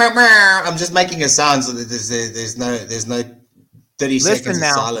 I'm just making a sound so that there's no 30 seconds of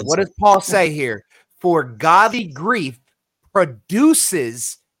silence. What does Paul say here? For godly grief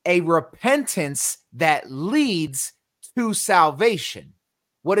produces a repentance that leads to salvation.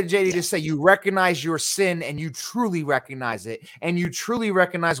 What did JD just say? You recognize your sin and you truly recognize it, and you truly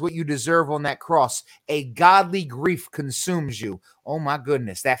recognize what you deserve on that cross. A godly grief consumes you. Oh my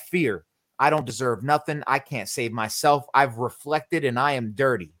goodness, that fear. I don't deserve nothing. I can't save myself. I've reflected and I am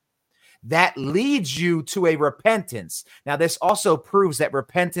dirty. That leads you to a repentance. Now, this also proves that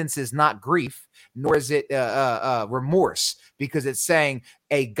repentance is not grief, nor is it remorse, because it's saying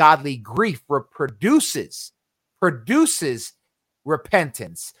a godly grief produces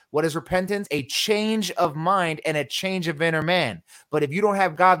repentance. What is repentance? A change of mind and a change of inner man. But if you don't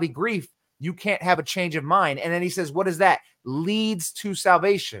have godly grief, you can't have a change of mind. And then he says, what is that? Leads to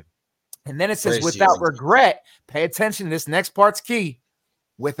salvation. And then it says, without regret, pay attention. This next part's key.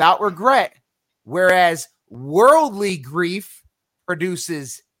 Without regret, whereas worldly grief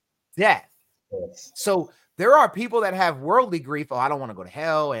produces death. So there are people that have worldly grief. Oh, I don't want to go to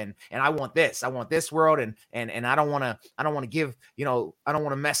hell, and I want this. I want this world, and I don't want to give, I don't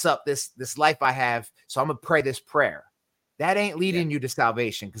want to mess up this life I have. So I'm gonna pray this prayer. That ain't leading you to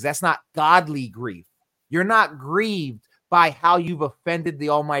salvation, because that's not godly grief. You're not grieved by how you've offended the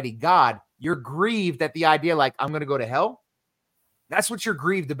Almighty God. You're grieved at the idea, like, I'm gonna go to hell. That's what you're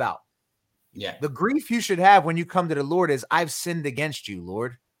grieved about. Yeah. The grief you should have when you come to the Lord is, I've sinned against you,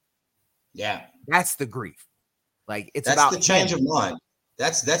 Lord. Yeah. That's the grief. Like, it's that's about the change of mind.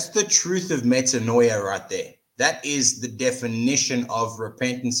 That's the truth of metanoia right there. That is the definition of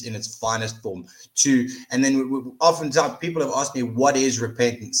repentance in its finest form. And then oftentimes people have asked me, what is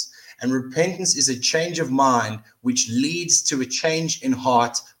repentance? And repentance is a change of mind, which leads to a change in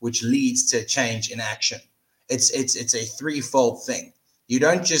heart, which leads to a change in action. It's a threefold thing. You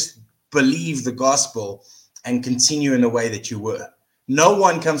don't just believe the gospel and continue in the way that you were. No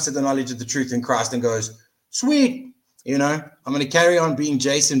one comes to the knowledge of the truth in Christ and goes, sweet, I'm going to carry on being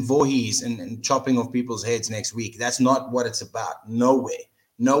Jason Voorhees and chopping off people's heads next week. That's not what it's about.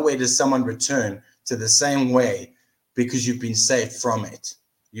 Nowhere does someone return to the same way because you've been saved from it.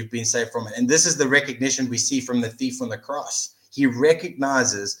 You've been saved from it. And this is the recognition we see from the thief on the cross. He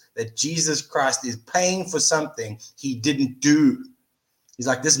recognizes that Jesus Christ is paying for something he didn't do. He's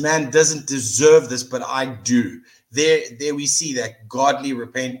like, this man doesn't deserve this, but I do. There we see that godly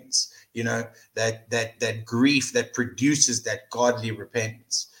repentance, that grief that produces that godly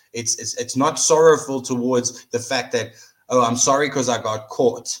repentance. It's not sorrowful towards the fact that, oh, I'm sorry because I got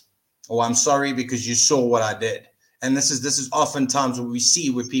caught, or I'm sorry because you saw what I did. And this is oftentimes what we see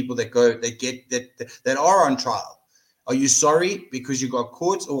with people that are on trial. Are you sorry because you got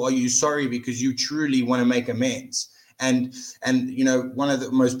caught, or are you sorry because you truly want to make amends? And one of the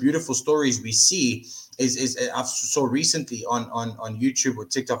most beautiful stories we see is I saw recently on YouTube or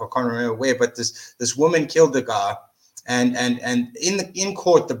TikTok, I can't remember where, but this woman killed a guy, and in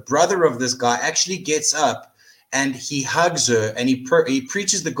court, the brother of this guy actually gets up and he hugs her and he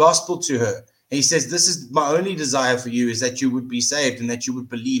preaches the gospel to her. And he says, this is my only desire for you, is that you would be saved and that you would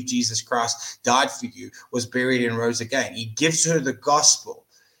believe Jesus Christ died for you, was buried and rose again. He gives her the gospel.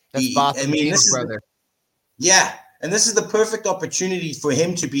 Brother. Yeah. And this is the perfect opportunity for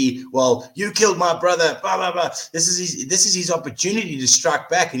him to be, well, you killed my brother, blah, blah, blah. This is his opportunity to strike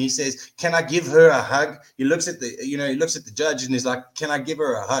back. And he says, can I give her a hug? He looks at the judge and he's like, can I give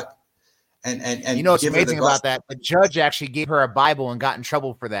her a hug? And what's amazing about that? The judge actually gave her a Bible and got in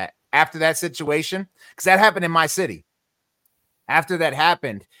trouble for that. After that situation, because that happened in my city. After that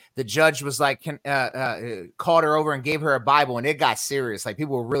happened, the judge was like, called her over and gave her a Bible, and it got serious. Like,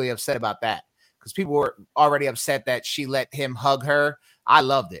 people were really upset about that because people were already upset that she let him hug her. I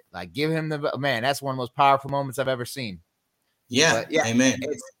loved it. Like, give him man. That's one of the most powerful moments I've ever seen. Yeah, amen.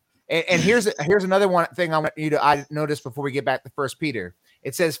 And here's another one thing I want you to notice before we get back to 1 Peter.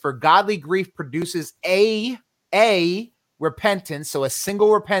 It says, "For godly grief produces a repentance," so a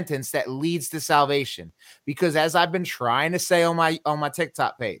single repentance that leads to salvation. Because as I've been trying to say on my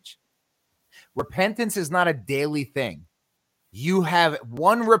TikTok page, repentance is not a daily thing. You have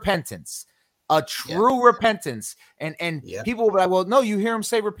one repentance, a true repentance. And people will be like, well, no, you hear them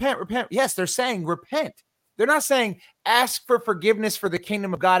say repent. Yes, they're saying repent. They're not saying ask for forgiveness for the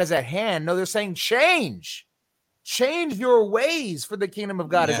kingdom of God is at hand. No, they're saying change your ways for the kingdom of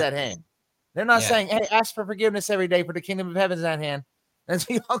God is at hand. They're not saying, hey, ask for forgiveness every day for the kingdom of heaven is at hand. And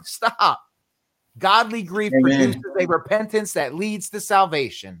so, stop. Godly grief produces a repentance that leads to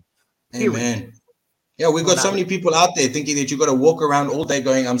salvation. Amen. Yeah, we've got so many people out there thinking that you got to walk around all day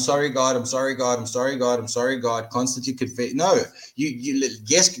going, I'm sorry, God, I'm sorry, God, I'm sorry, God, I'm sorry, God, constantly confess. No,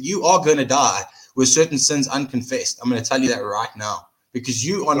 yes, you are going to die with certain sins unconfessed. I'm going to tell you that right now, because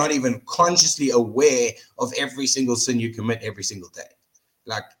you are not even consciously aware of every single sin you commit every single day.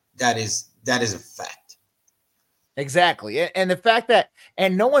 Like, that is a fact. Exactly. And the fact that,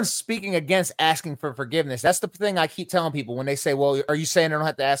 and no one's speaking against asking for forgiveness. That's the thing I keep telling people when they say, well, are you saying I don't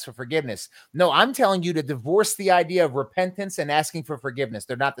have to ask for forgiveness? No, I'm telling you to divorce the idea of repentance and asking for forgiveness.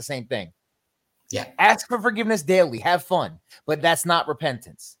 They're not the same thing. Yeah. Ask for forgiveness daily. Have fun. But that's not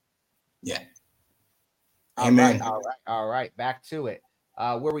repentance. Yeah. Amen. All right. Back to it.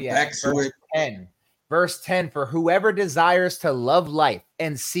 Where we at? Back to it. 10. Verse 10, "For whoever desires to love life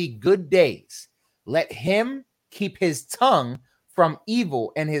and see good days, let him keep his tongue from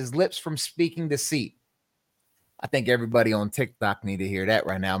evil and his lips from speaking deceit." I think everybody on TikTok need to hear that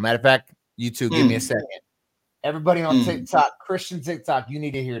right now. Matter of fact, you two, give me a second. Everybody on TikTok, Christian TikTok, you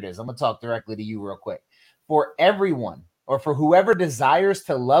need to hear this. I'm going to talk directly to you real quick. "For everyone, or for whoever desires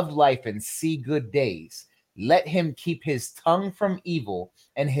to love life and see good days, let him keep his tongue from evil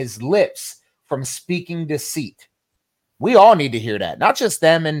and his lips from speaking deceit." We all need to hear that. Not just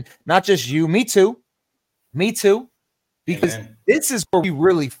them and not just you. Me too. Because this is where we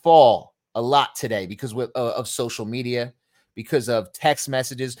really fall a lot today because of social media, because of text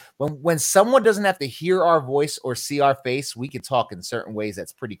messages. When someone doesn't have to hear our voice or see our face, we can talk in certain ways.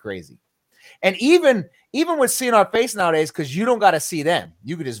 That's pretty crazy. And even with seeing our face nowadays, because you don't got to see them.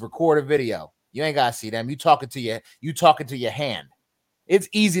 You could just record a video. You ain't got to see them. You talking to your hand. It's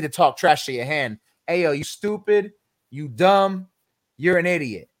easy to talk trash to your hand. Hey, yo, you stupid, you dumb, you're an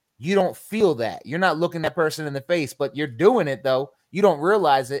idiot. You don't feel that. You're not looking that person in the face, but you're doing it, though. You don't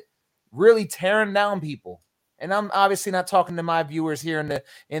realize it. Really tearing down people. And I'm obviously not talking to my viewers here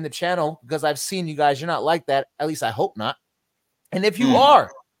in the channel because I've seen you guys. You're not like that. At least I hope not. And if you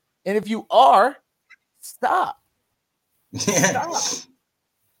are, stop. Yeah.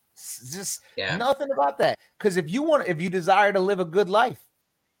 It's just nothing about that. Because if you desire to live a good life,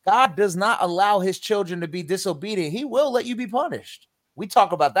 God does not allow his children to be disobedient. He will let you be punished. We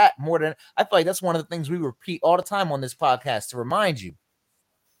talk about that more than I feel like that's one of the things we repeat all the time on this podcast to remind you.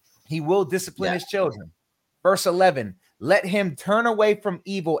 He will discipline his children. Verse 11, let him turn away from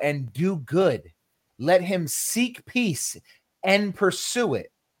evil and do good. Let him seek peace and pursue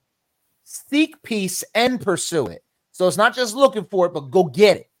it. Seek peace and pursue it. So it's not just looking for it, but go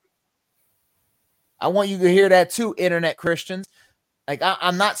get it. I want you to hear that too, internet Christians. Like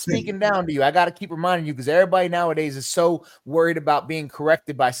I'm not speaking down to you. I got to keep reminding you because everybody nowadays is so worried about being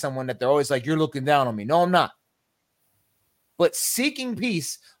corrected by someone that they're always like, you're looking down on me. No, I'm not. But seeking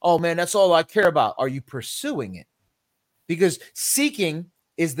peace, oh man, that's all I care about. Are you pursuing it? Because seeking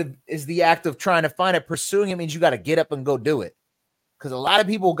is the act of trying to find it. Pursuing it means you got to get up and go do it. Because a lot of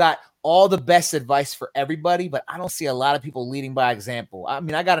people got all the best advice for everybody, but I don't see a lot of people leading by example. I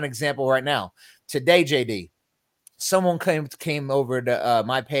mean, I got an example right now. Today, JD, someone came over to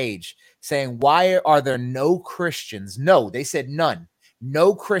my page saying, why are there no Christians? No, they said none.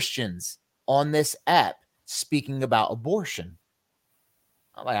 No Christians on this app speaking about abortion.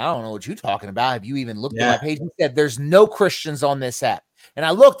 I'm like, I don't know what you're talking about. Have you even looked at my page? He said, there's no Christians on this app. And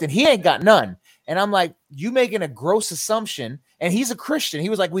I looked and he ain't got none. And I'm like, you making a gross assumption. And he's a Christian. He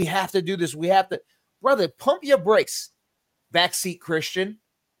was like, we have to do this. We have to. Brother, pump your brakes, backseat Christian.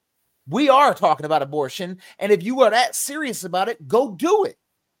 We are talking about abortion. And if you are that serious about it, go do it.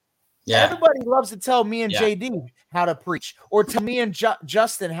 Yeah. Everybody loves to tell me and JD how to preach, or to me and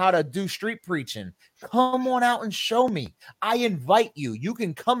Justin how to do street preaching. Come on out and show me. I invite you. You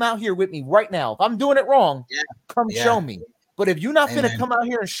can come out here with me right now. If I'm doing it wrong, come show me. But if you're not going to come out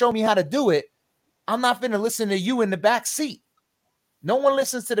here and show me how to do it, I'm not going to listen to you in the back seat. No one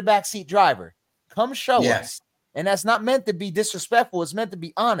listens to the backseat driver. Come show us. And that's not meant to be disrespectful. It's meant to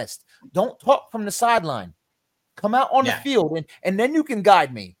be honest. Don't talk from the sideline. Come out on the field, and then you can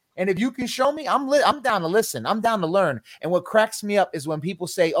guide me. And if you can show me, I'm down to listen. I'm down to learn. And what cracks me up is when people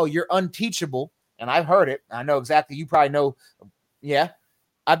say, oh, you're unteachable. And I've heard it. I know exactly. You probably know. Yeah.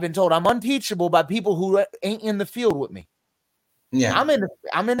 I've been told I'm unteachable by people who ain't in the field with me. Yeah. I'm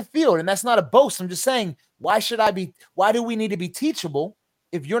in the field, and that's not a boast. I'm just saying, why do we need to be teachable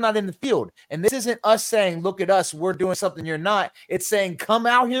if you're not in the field? And this isn't us saying, look at us, we're doing something you're not. It's saying, come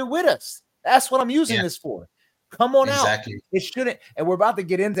out here with us. That's what I'm using this for. Come on out. It shouldn't. And we're about to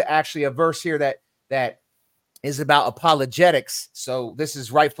get into actually a verse here that is about apologetics. So this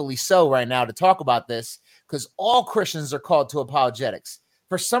is rightfully so right now to talk about this, because all Christians are called to apologetics.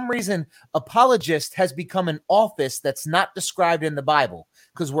 For some reason, apologist has become an office that's not described in the Bible,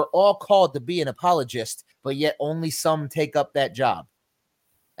 because we're all called to be an apologist, but yet only some take up that job.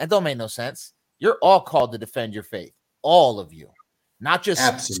 That don't make no sense. You're all called to defend your faith. All of you. Not just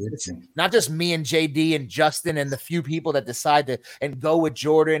me and JD and Justin and the few people that decide to and go with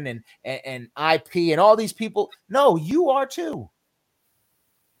Jordan and IP and all these people. No, you are too.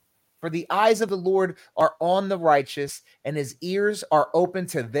 For the eyes of the Lord are on the righteous, and his ears are open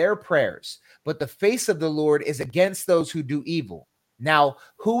to their prayers. But the face of the Lord is against those who do evil. Now,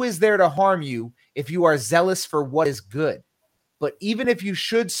 who is there to harm you if you are zealous for what is good? But even if you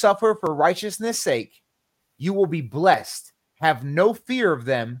should suffer for righteousness' sake, you will be blessed. Have no fear of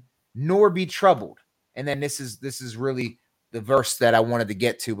them, nor be troubled. And then this is really the verse that I wanted to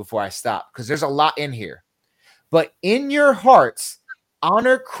get to before I stop, because there's a lot in here. But in your hearts,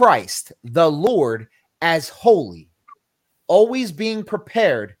 honor Christ, the Lord, as holy, always being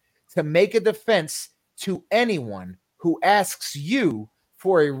prepared to make a defense to anyone who asks you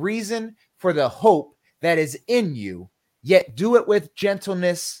for a reason for the hope that is in you, yet do it with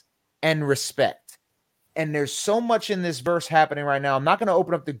gentleness and respect. And there's so much in this verse happening right now. I'm not going to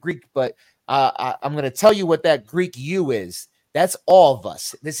open up the Greek, but I'm going to tell you what that Greek you is. That's all of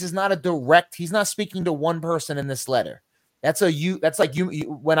us. This is not a direct. He's not speaking to one person in this letter. That's a you. That's like you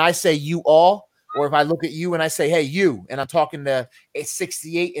when I say you all, or if I look at you and I say, hey, you, and I'm talking to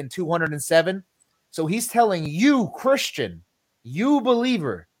 68 and 207. So he's telling you, Christian, you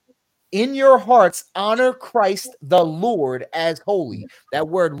believer, in your hearts, honor Christ the Lord as holy. That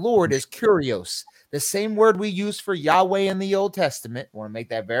word Lord is kurios, the same word we use for Yahweh in the Old Testament. I want to make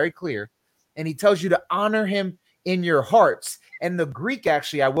that very clear. And he tells you to honor him in your hearts. And the Greek,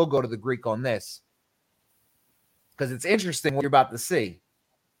 actually, I will go to the Greek on this, because it's interesting what you're about to see.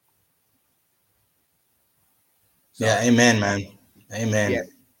 So, yeah, amen, man. Amen. Yeah,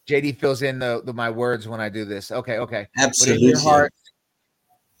 JD fills in my words when I do this. Okay. Absolutely. But in your heart,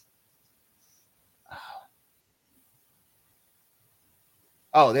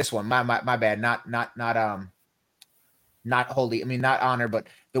 oh, this one. My bad. Not not holy. I mean, not honor, but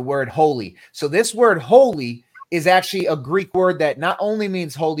the word holy. So this word holy is actually a Greek word that not only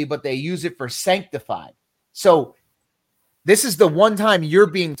means holy, but they use it for sanctified. So this is the one time you're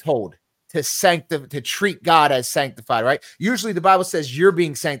being told to treat God as sanctified, right? Usually the Bible says you're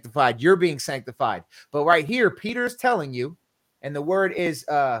being sanctified. But right here, Peter is telling you, and the word is,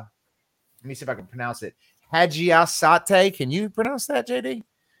 let me see if I can pronounce it. Hagiasate. Can you pronounce that, JD?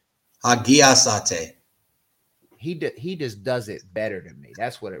 Hagiasate. He just does it better than me.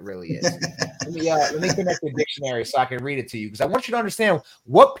 That's what it really is. Let me connect the dictionary so I can read it to you, because I want you to understand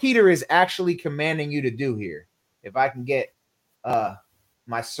what Peter is actually commanding you to do here. If I can get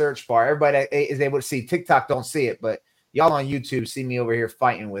my search bar, everybody is able to see. TikTok don't see it, but y'all on YouTube see me over here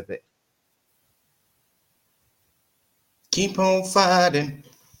fighting with it. Keep on fighting.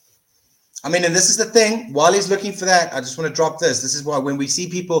 I mean, and this is the thing. While he's looking for that, I just want to drop this. This is why when we see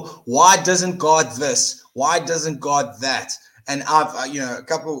people, why doesn't God this? Why doesn't God that? And I've, a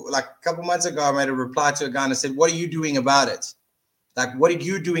couple months ago, I made a reply to a guy and I said, "What are you doing about it? Like, what are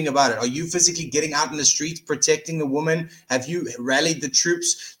you doing about it? Are you physically getting out in the streets protecting the woman? Have you rallied the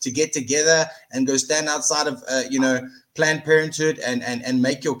troops to get together and go stand outside of, Planned Parenthood and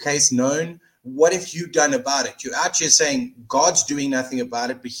make your case known? What have you done about it? You're out here saying God's doing nothing about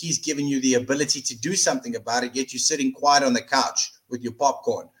it, but he's given you the ability to do something about it, yet you're sitting quiet on the couch with your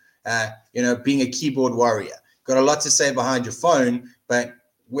popcorn, being a keyboard warrior. Got a lot to say behind your phone, but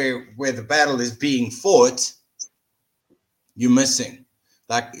where the battle is being fought, you're missing.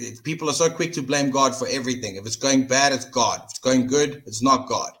 Like, people are so quick to blame God for everything. If it's going bad, it's God. If it's going good, it's not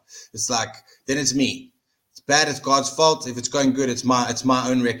God. It's like, then it's me. It's bad, it's God's fault. If it's going good, it's my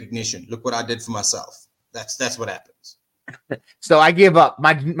own recognition. Look what I did for myself. That's what happens. So I give up.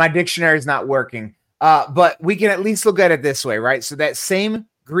 My dictionary is not working. But we can at least look at it this way, right? So that same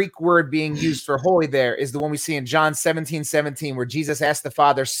Greek word being used for holy there is the one we see in John 17:17, where Jesus asked the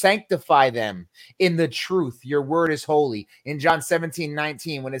Father, sanctify them in the truth. Your word is holy. In John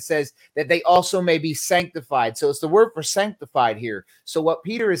 17:19, when it says that they also may be sanctified. So it's the word for sanctified here. So what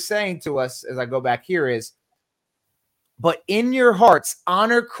Peter is saying to us, as I go back here, is, but in your hearts,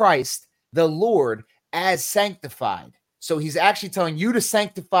 honor Christ, the Lord, as sanctified. So he's actually telling you to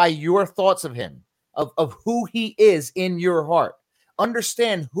sanctify your thoughts of him, of who he is in your heart.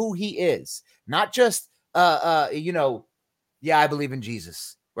 Understand who he is, not just, I believe in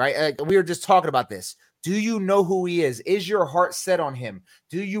Jesus, right? We were just talking about this. Do you know who he is? Is your heart set on him?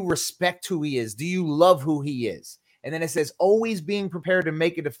 Do you respect who he is? Do you love who he is? And then it says, always being prepared to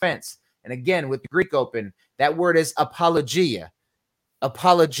make a defense. And again, with the Greek open, that word is apologia,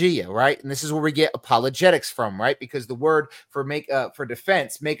 right? And this is where we get apologetics from, right? Because the word for make a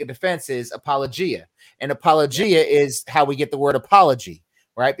defense is apologia. And apologia is how we get the word apology,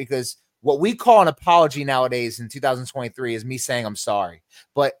 right? Because what we call an apology nowadays in 2023 is me saying I'm sorry.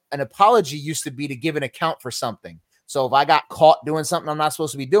 But an apology used to be to give an account for something. So if I got caught doing something I'm not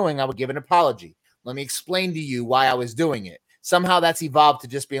supposed to be doing, I would give an apology. Let me explain to you why I was doing it. Somehow that's evolved to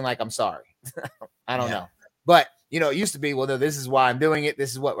just being like, I'm sorry. I don't know. But, it used to be, well, no, this is why I'm doing it. This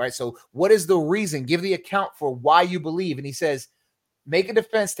is what, right? So what is the reason? Give the account for why you believe. And he says, make a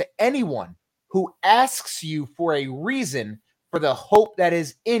defense to anyone who asks you for a reason for the hope that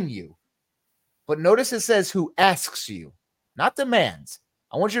is in you. But notice it says who asks you, not demands.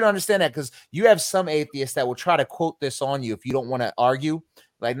 I want you to understand that, because you have some atheists that will try to quote this on you if you don't want to argue.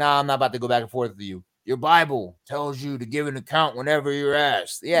 Like, nah, I'm not about to go back and forth with you. Your Bible tells you to give an account whenever you're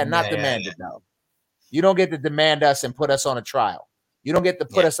asked. Yeah, not demanded, though. You don't get to demand us and put us on a trial. You don't get to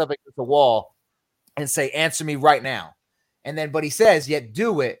put us up against the wall and say, answer me right now. And then, but he says, yet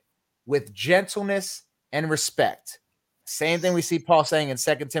do it with gentleness and respect. Same thing we see Paul saying in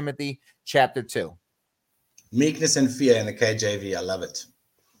 2 Timothy chapter 2. Meekness and fear in the KJV. I love it.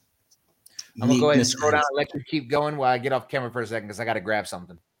 I'm going to go ahead and scroll down and let you keep going while I get off camera for a second, because I got to grab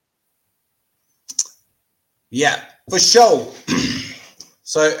something. Yeah, for sure.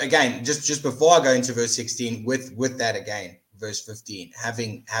 So again, just before I go into verse 16, with that again, verse 15,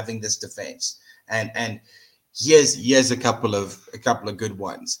 having this defense, and here's a couple of good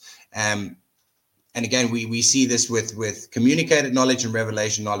ones. And again, we see this with communicated knowledge and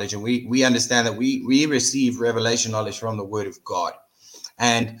revelation knowledge, and we understand that we receive revelation knowledge from the Word of God.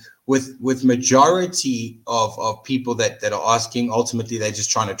 And with majority of people that are asking, ultimately they're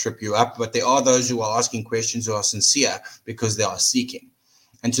just trying to trip you up. But there are those who are asking questions who are sincere because they are seeking.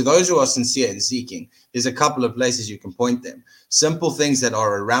 And to those who are sincere in seeking, there's a couple of places you can point them. Simple things that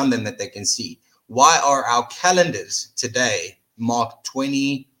are around them that they can see. Why are our calendars today marked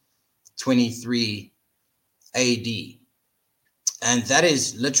 2023 AD? And that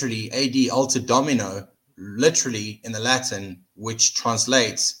is literally AD, Alter Domino, literally in the Latin, which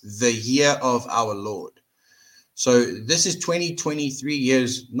translates the year of our Lord. So this is 23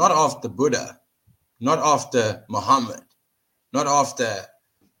 years, not after Buddha, not after Muhammad, not after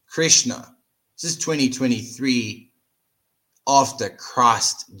Krishna. This is 2023 after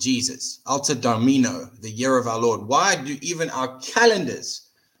Christ Jesus. Alter Domino, the year of our Lord. Why do even our calendars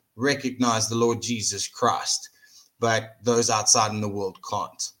recognize the Lord Jesus Christ, but those outside in the world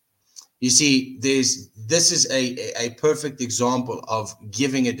can't? You see, this is a perfect example of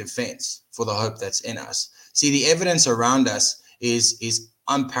giving a defense for the hope that's in us. See, the evidence around us is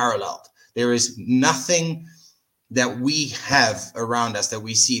unparalleled. There is nothing that we have around us that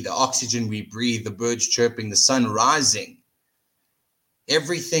we see, the oxygen we breathe, the birds chirping, the sun rising.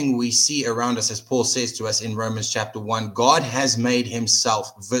 Everything we see around us, as Paul says to us in Romans chapter 1, God has made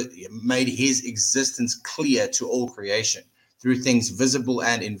his existence clear to all creation through things visible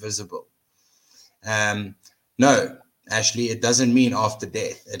and invisible. No, Ashley, it doesn't mean after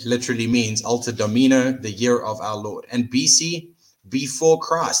death. It literally means alter domino, the year of our Lord. And BC, before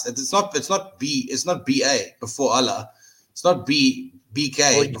Christ. It's not BA before Allah. It's not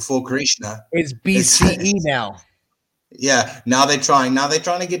BK before Krishna. It's BCE now. Yeah, now they're trying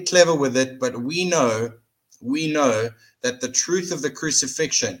to get clever with it, but we know that the truth of the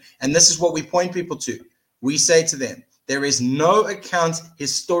crucifixion, and this is what we point people to. We say to them, there is no account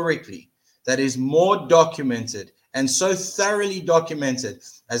historically that is more documented and so thoroughly documented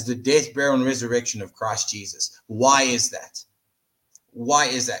as the death, burial, and resurrection of Christ Jesus. Why is that? Why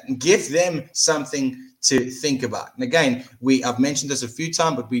is that? And give them something to think about. And again, I've mentioned this a few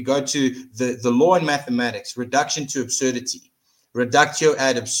times, but we go to the law in mathematics, reduction to absurdity, reductio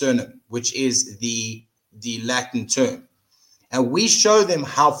ad absurdum, which is the Latin term. And we show them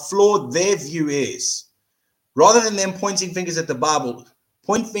how flawed their view is. Rather than them pointing fingers at the Bible,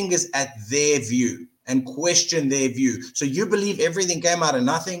 point fingers at their view and question their view. So you believe everything came out of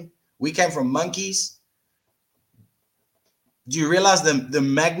nothing? We came from monkeys? Do you realize the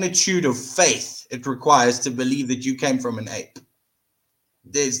magnitude of faith it requires to believe that you came from an ape?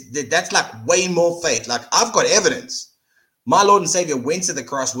 That's like way more faith. Like, I've got evidence. My Lord and Savior went to the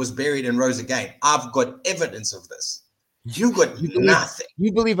cross, was buried, and rose again. I've got evidence of this. You got nothing.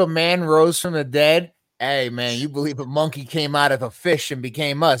 You believe a man rose from the dead? Hey, man, you believe a monkey came out of a fish and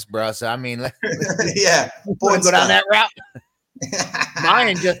became us, bro. So, I mean, yeah. Let's go down that route.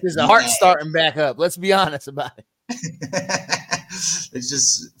 Mine just is a heart starting back up. Let's be honest about it. Let's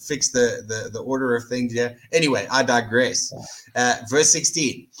just fix the order of things. Yeah. Anyway, I digress. Verse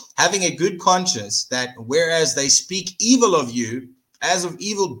 16, having a good conscience, that whereas they speak evil of you as of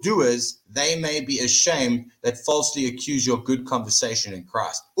evildoers, they may be ashamed that falsely accuse your good conversation in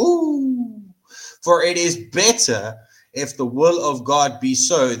Christ. Ooh, for it is better if the will of God be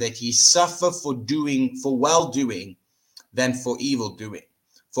so that ye suffer for well doing than for evil doing.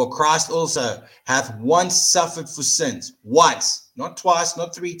 For Christ also hath once suffered for sins, once, not twice,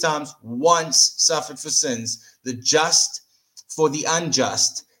 not three times, once suffered for sins, the just for the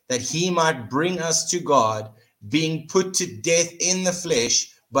unjust, that he might bring us to God, being put to death in the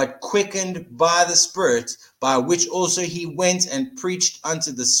flesh, but quickened by the Spirit, by which also he went and preached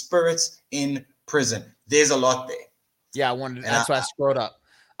unto the spirits in prison. There's a lot there. Yeah, that's why I scrolled up.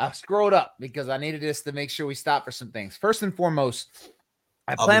 I scrolled up because I needed this to make sure we stop for some things. First and foremost,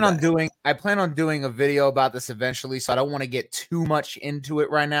 I plan on doing a video about this eventually, so I don't want to get too much into it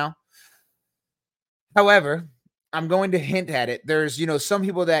right now. However, I'm going to hint at it. There's, some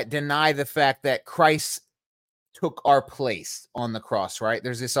people that deny the fact that Christ took our place on the cross, right?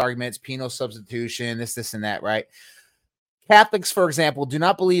 There's this argument, it's penal substitution, this, and that, right? Catholics, for example, do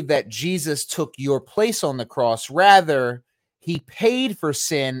not believe that Jesus took your place on the cross. Rather, he paid for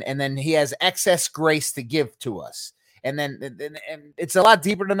sin, and then he has excess grace to give to us. And it's a lot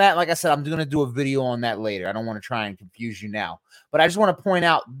deeper than that. Like I said, I'm going to do a video on that later. I don't want to try and confuse you now. But I just want to point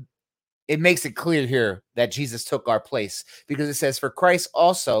out, it makes it clear here that Jesus took our place. Because it says, for Christ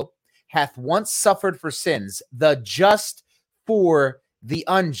also hath once suffered for sins, the just for the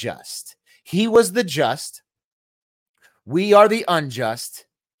unjust. He was the just. We are the unjust.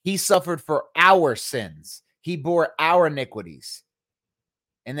 He suffered for our sins. He bore our iniquities.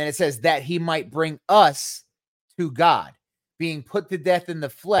 And then it says that he might bring us to God, being put to death in the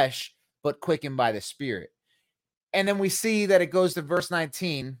flesh, but quickened by the Spirit. And then we see that it goes to verse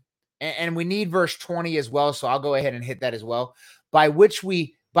 19, and we need verse 20 as well. So I'll go ahead and hit that as well. By which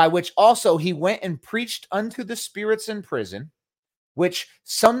also he went and preached unto the spirits in prison, which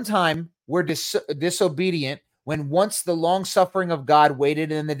sometime were disobedient, when once the long suffering of God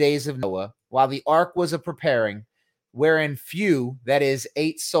waited in the days of Noah, while the ark was a preparing, wherein few, that is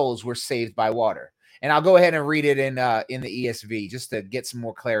 8 souls, were saved by water. And I'll go ahead and read it in the ESV just to get some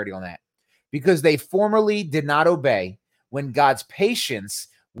more clarity on that. Because they formerly did not obey when God's patience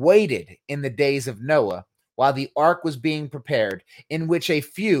waited in the days of Noah while the ark was being prepared, in which a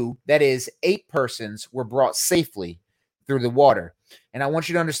few, that is 8 persons, were brought safely through the water. And I want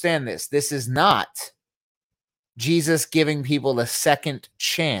you to understand this. This is not Jesus giving people a second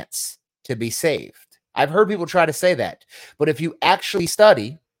chance to be saved. I've heard people try to say that. But if you actually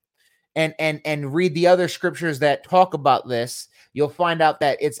study and read the other scriptures that talk about this, you'll find out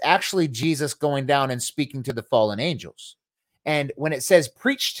that it's actually Jesus going down and speaking to the fallen angels. And when it says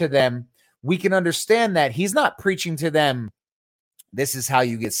preach to them, we can understand that he's not preaching to them, this is how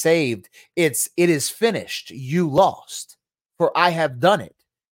you get saved. It is finished. You lost, for I have done it.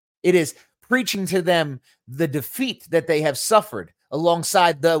 It is preaching to them the defeat that they have suffered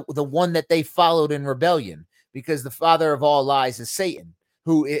alongside the one that they followed in rebellion, because the father of all lies is Satan,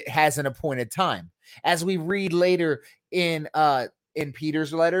 who it has an appointed time. As we read later in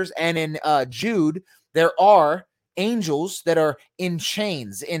Peter's letters and in Jude, there are angels that are in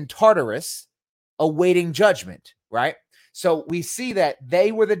chains in Tartarus awaiting judgment, right? So we see that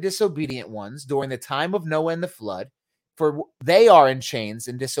they were the disobedient ones during the time of Noah and the flood, for they are in chains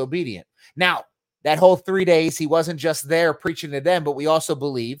and disobedient. Now, that whole 3 days, he wasn't just there preaching to them, but we also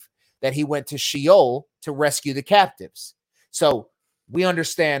believe that he went to Sheol to rescue the captives. So we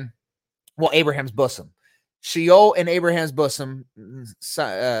understand, well, Abraham's bosom. Sheol and Abraham's bosom,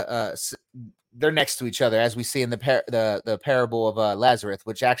 they're next to each other, as we see in the parable of Lazarus,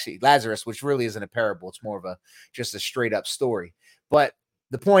 which really isn't a parable. It's more of just a straight up story. But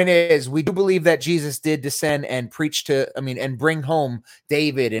the point is, we do believe that Jesus did descend and preach and bring home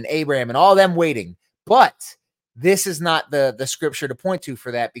David and Abraham and all them waiting. But this is not the scripture to point to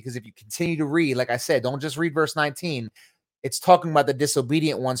for that, because if you continue to read, like I said, don't just read verse 19. It's talking about the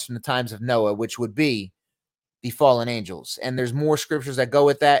disobedient ones from the times of Noah, which would be the fallen angels. And there's more scriptures that go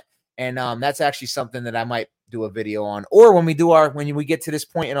with that. And that's actually something that I might do a video on, or when we get to this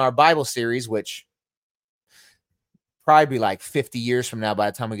point in our Bible series, which probably be like 50 years from now by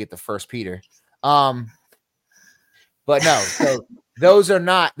the time we get to 1 Peter. But no, so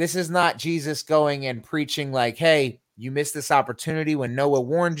this is not Jesus going and preaching like, hey, you missed this opportunity when Noah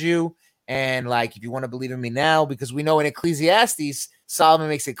warned you. And like, if you want to believe in me now, because we know in Ecclesiastes, Solomon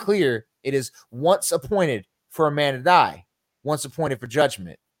makes it clear it is once appointed for a man to die, once appointed for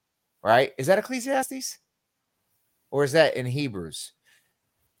judgment. Right? Is that Ecclesiastes? Or is that in Hebrews?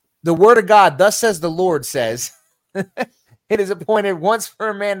 The word of God, thus says the Lord, says, it is appointed once for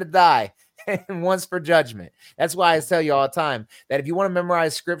a man to die and once for judgment. That's why I tell you all the time that if you want to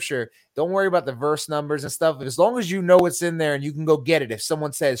memorize scripture, don't worry about the verse numbers and stuff. As long as you know it's in there and you can go get it. If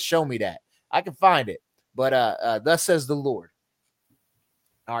someone says, show me that, I can find it. But thus says the Lord.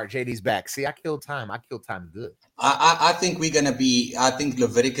 All right, JD's back. See, I killed time. Good. I think I think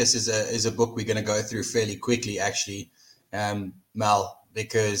Leviticus is a book we're going to go through fairly quickly, actually, Mel,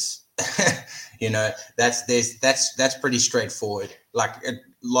 because that's pretty straightforward. Like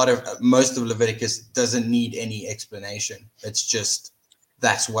most of Leviticus doesn't need any explanation. It's just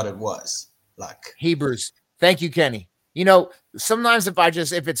that's what it was. Like Hebrews. Thank you, Kenny. Sometimes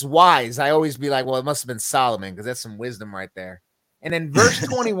if it's wise, I always be like, well, it must have been Solomon, because that's some wisdom right there. And then verse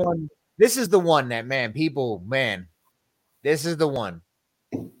 21, this is the one that, this is the one.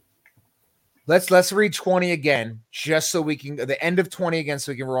 Let's read 20 again, just so we can, the end of 20 again,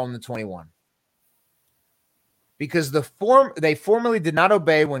 so we can roll into 21. Because they formerly did not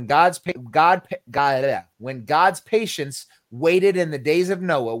obey when God's patience waited in the days of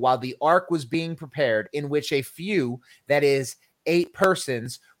Noah while the ark was being prepared, in which a few, that is 8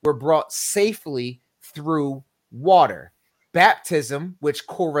 persons, were brought safely through water. Baptism, which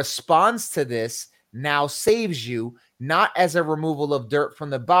corresponds to this, now saves you, not as a removal of dirt from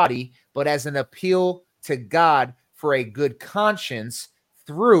the body, but as an appeal to God for a good conscience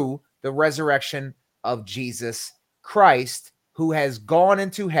through the resurrection of Jesus Christ, who has gone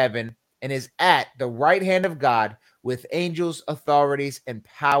into heaven and is at the right hand of God, with angels, authorities, and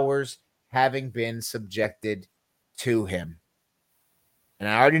powers having been subjected to him. And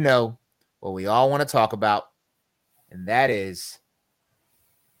I already know what we all want to talk about. And that is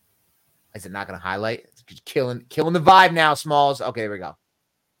it not going to highlight? It's killing the vibe now, Smalls. Okay, there we go.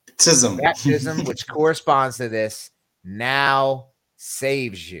 Baptism, which corresponds to this, now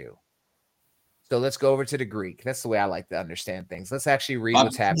saves you. So let's go over to the Greek. That's the way I like to understand things. Let's actually read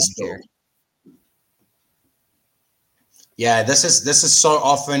what's happening here. Yeah, this is so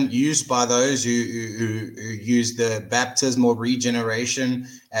often used by those who use the baptismal regeneration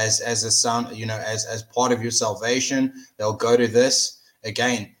as a sound, as part of your salvation. They'll go to this.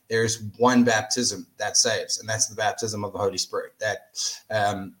 Again, there's one baptism that saves, and that's the baptism of the Holy Spirit. That,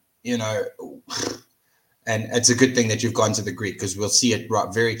 you know, and it's a good thing that you've gone to the Greek, because we'll see it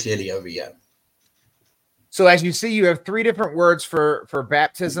very clearly over here. So as you see, you have three different words for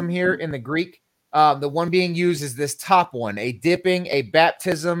baptism here in the Greek. The one being used is this top one, a dipping, a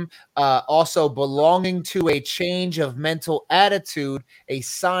baptism, also belonging to a change of mental attitude, a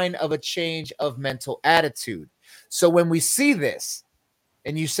sign of a change of mental attitude. So when we see this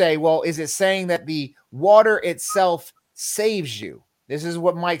and you say, well, is it saying that the water itself saves you? This is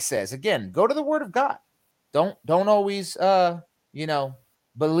what Mike says. Again, go to the Word of God. Don't always,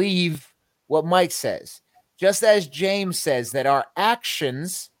 believe what Mike says. Just as James says that our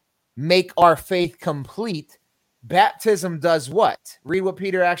actions make our faith complete, baptism does what? Read what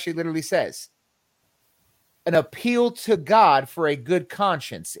Peter actually literally says. An appeal to God for a good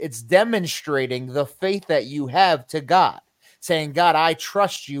conscience. It's demonstrating the faith that you have to God, saying, God, I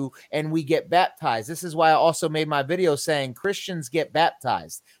trust you, and we get baptized. This is why I also made my video saying Christians get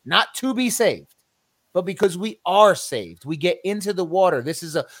baptized, not to be saved, but because we are saved. We get into the water. This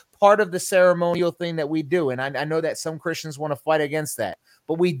is a part of the ceremonial thing that we do. And I know that some Christians want to fight against that,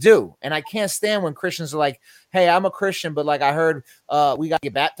 but we do. And I can't stand when Christians are like, hey, I'm a Christian, but like I heard we got to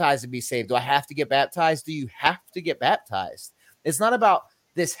get baptized to be saved. Do I have to get baptized? Do you have to get baptized? It's not about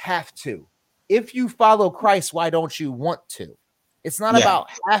this have to. If you follow Christ, why don't you want to? It's not about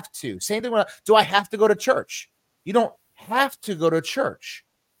have to. Same thing. Do I have to go to church? You don't have to go to church.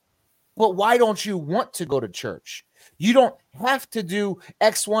 But why don't you want to go to church? You don't have to do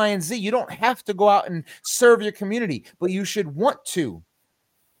X, Y, and Z. You don't have to go out and serve your community, but you should want to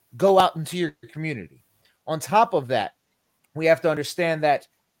go out into your community. On top of that, we have to understand that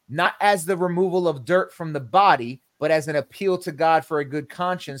not as the removal of dirt from the body, but as an appeal to God for a good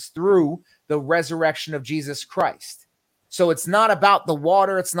conscience through the resurrection of Jesus Christ. So it's not about the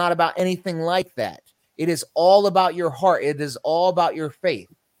water. It's not about anything like that. It is all about your heart. It is all about your faith.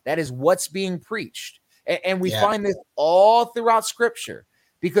 That is what's being preached. And we find this all throughout Scripture,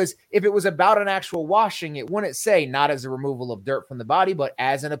 because if it was about an actual washing, it wouldn't say not as a removal of dirt from the body, but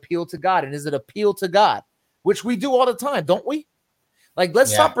as an appeal to God. And is it appeal to God, which we do all the time, don't we? Like,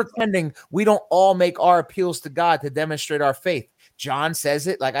 let's stop pretending we don't all make our appeals to God to demonstrate our faith. John says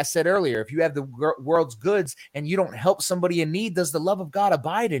it, like I said earlier, if you have the world's goods and you don't help somebody in need, does the love of God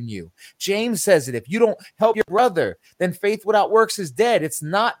abide in you? James says it, if you don't help your brother, then faith without works is dead. It's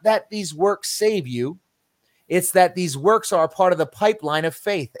not that these works save you. It's that these works are a part of the pipeline of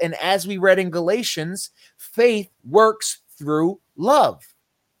faith. And as we read in Galatians, faith works through love.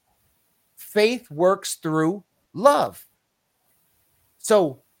 Faith works through love.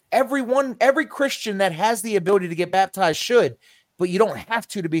 So every Christian that has the ability to get baptized should, but you don't have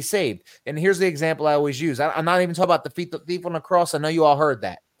to be saved. And here's the example I always use. I'm not even talking about the thief on the cross. I know you all heard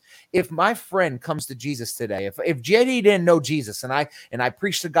that. If my friend comes to Jesus today, if JD didn't know Jesus and I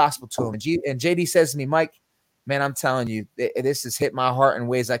preach the gospel to him, and JD says to me, Mike, man, I'm telling you, this has hit my heart in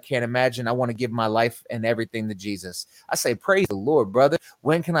ways I can't imagine. I want to give my life and everything to Jesus. I say, praise the Lord, brother.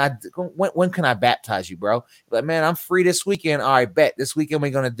 When can I baptize you, bro? Like, man, I'm free this weekend. All right, bet this weekend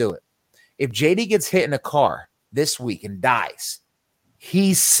we're going to do it. If JD gets hit in a car this week and dies,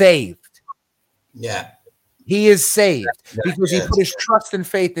 he's saved. Yeah. He is saved because he put his trust and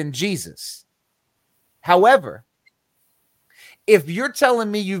faith in Jesus. However, if you're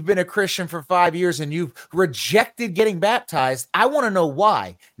telling me you've been a Christian for 5 years and you've rejected getting baptized, I want to know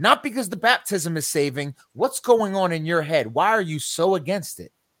why. Not because the baptism is saving. What's going on in your head? Why are you so against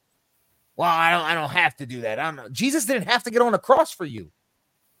it? Well, I don't have to do that. Jesus didn't have to get on the cross for you.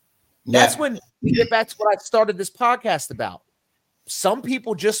 That's when we get back to what I started this podcast about. Some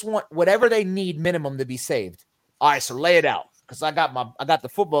people just want whatever they need minimum to be saved. All right, so lay it out, because I got the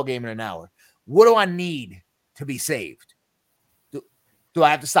football game in an hour. What do I need to be saved? Do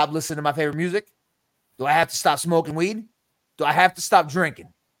I have to stop listening to my favorite music? Do I have to stop smoking weed? Do I have to stop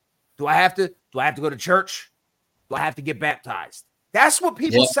drinking? Do I have to go to church? Do I have to get baptized? That's what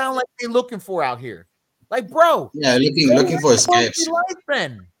people sound like they're looking for out here. Like, bro. Yeah, looking for escapes.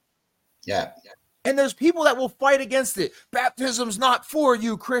 Yeah. And there's people that will fight against it. Baptism's not for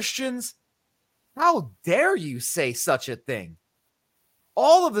you, Christians. How dare you say such a thing?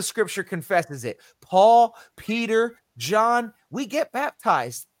 All of the scripture confesses it. Paul, Peter, John, we get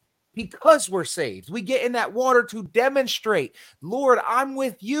baptized because we're saved. We get in that water to demonstrate, Lord, I'm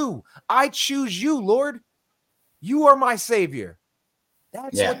with you. I choose you, Lord. You are my savior.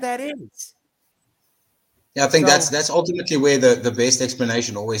 That's what that is. Yeah, I think that's ultimately where the best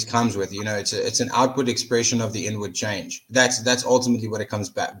explanation always comes with. You know, it's an outward expression of the inward change. That's ultimately what it comes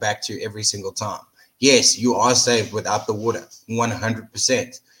back to every single time. Yes, you are saved without the water,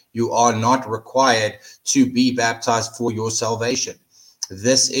 100%. You are not required to be baptized for your salvation.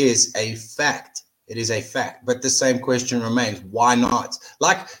 This is a fact. It is a fact. But the same question remains. Why not?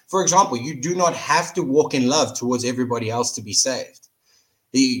 Like, for example, you do not have to walk in love towards everybody else to be saved.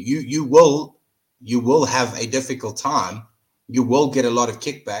 You will have a difficult time. You will get a lot of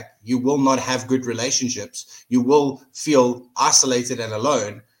kickback. You will not have good relationships. You will feel isolated and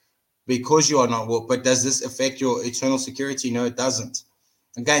alone because you are not walk. But does this affect your eternal security? No, it doesn't.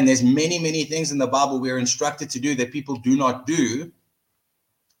 Again, there's many things in the Bible we are instructed to do that people do not do.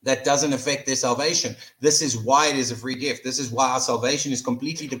 That doesn't affect their salvation. This is why it is a free gift. This is why our salvation is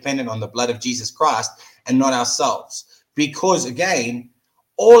completely dependent on the blood of Jesus Christ and not ourselves. Because again,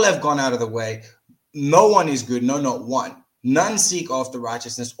 all have gone out of the way. No one is good, no, not one. None seek after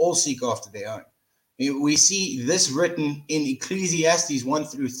righteousness, all seek after their own. We see this written in Ecclesiastes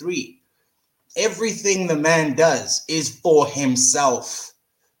 1-3. Everything the man does is for himself.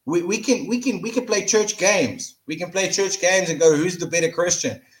 We can play church games. We can play church games and go, who's the better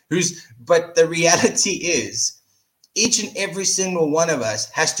Christian? But the reality is, each and every single one of us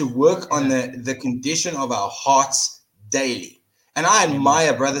has to work on the condition of our hearts daily. And I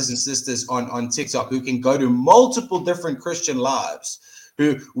admire brothers and sisters on TikTok who can go to multiple different Christian lives,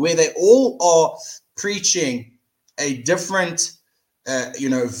 where they all are preaching a different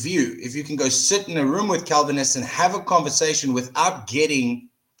view. If you can go sit in a room with Calvinists and have a conversation without getting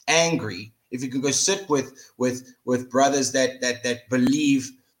angry, if you can go sit with brothers that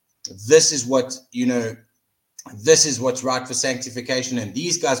believe this is what, this is what's right for sanctification, and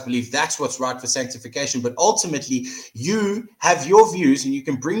these guys believe that's what's right for sanctification, but ultimately you have your views and you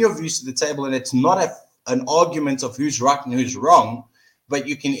can bring your views to the table, and it's not an argument of who's right and who's wrong, but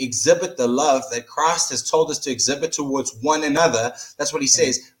you can exhibit the love that Christ has told us to exhibit towards one another. That's what he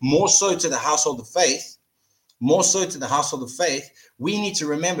says. More so to the household of faith, we need to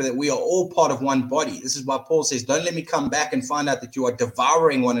remember that we are all part of one body. This is why Paul says, don't let me come back and find out that you are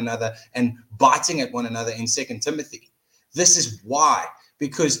devouring one another and biting at one another in 2 Timothy. This is why,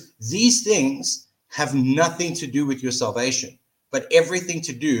 because these things have nothing to do with your salvation, but everything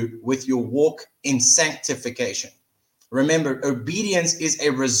to do with your walk in sanctification. Remember, obedience is a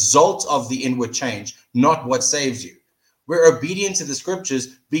result of the inward change, not what saves you. We're obedient to the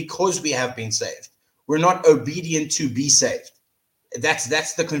scriptures because we have been saved. We're not obedient to be saved.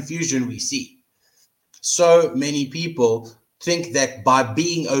 That's the confusion we see. So many people think that by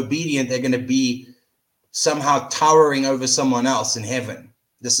being obedient, they're going to be somehow towering over someone else in heaven.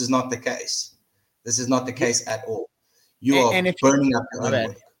 This is not the case. This is not the case at all. You are burning up your own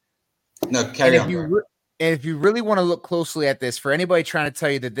work. No, carry on, bro. And if you really want to look closely at this, for anybody trying to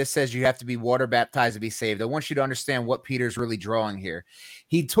tell you that this says you have to be water baptized to be saved, I want you to understand what Peter's really drawing here.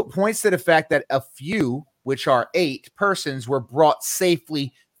 He points to the fact that a few, which are 8 persons, were brought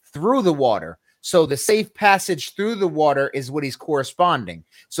safely through the water. So the safe passage through the water is what he's corresponding.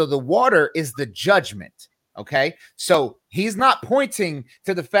 So the water is the judgment. Okay, so he's not pointing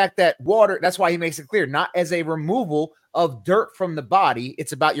to the fact that water, that's why he makes it clear, not as a removal of dirt from the body.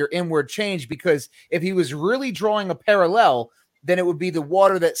 It's about your inward change, because if he was really drawing a parallel, then it would be the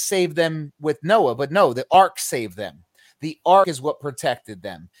water that saved them with Noah. But no, the ark saved them. The ark is what protected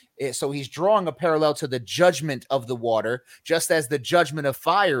them. So he's drawing a parallel to the judgment of the water, just as the judgment of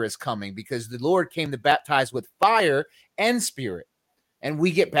fire is coming, because the Lord came to baptize with fire and spirit. And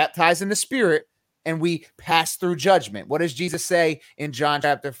we get baptized in the spirit, and we pass through judgment. What does Jesus say in John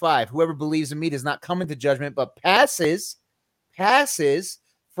chapter 5? Whoever believes in me does not come into judgment, but passes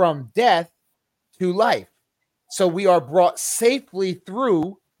from death to life. So we are brought safely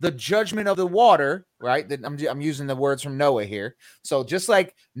through the judgment of the water, right? I'm using the words from Noah here. So just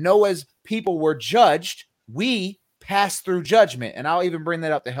like Noah's people were judged, we pass through judgment. And I'll even bring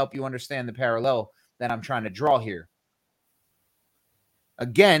that up to help you understand the parallel that I'm trying to draw here.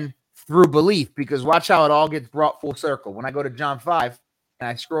 Again, through belief, because watch how it all gets brought full circle. When I go to John 5 and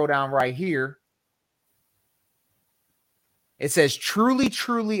I scroll down right here, it says, truly,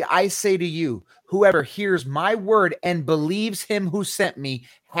 truly, I say to you, whoever hears my word and believes him who sent me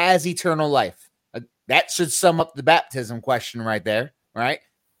has eternal life. That should sum up the baptism question right there, right?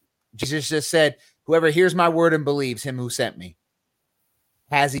 Jesus just said, whoever hears my word and believes him who sent me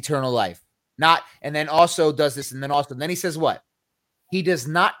has eternal life. And then also does this, and then he says what? He does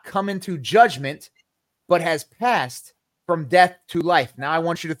not come into judgment, but has passed from death to life. Now I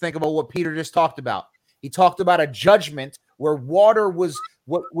want you to think about what Peter just talked about. He talked about a judgment where water was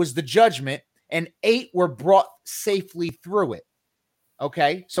what was the judgment, and 8 were brought safely through it.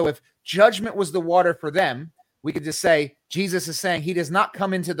 Okay, so if judgment was the water for them, we could just say Jesus is saying he does not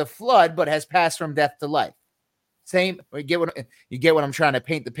come into the flood, but has passed from death to life. Same. You get what I'm trying to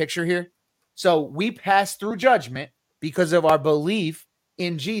paint the picture here? So we pass through judgment because of our belief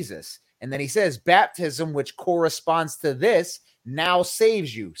in Jesus. And then he says baptism, which corresponds to this, now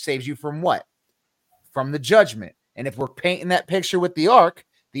saves you. Saves you from what? From the judgment. And if we're painting that picture with the ark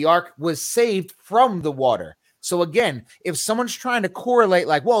was saved from the water. So again, if someone's trying to correlate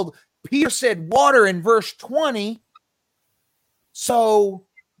like, well, Peter said water in verse 20, so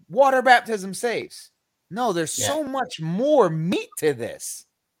water baptism saves. No, there's so much more meat to this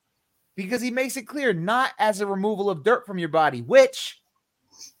because he makes it clear, not as a removal of dirt from your body, which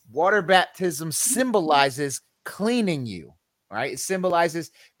water baptism symbolizes cleaning you. Right? It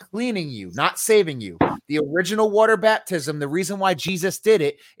symbolizes cleaning you, not saving you. The original water baptism, the reason why Jesus did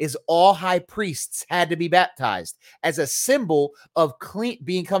it is all high priests had to be baptized as a symbol of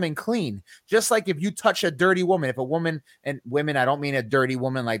becoming clean. Just like if you touch a dirty woman, if a woman, and women, I don't mean a dirty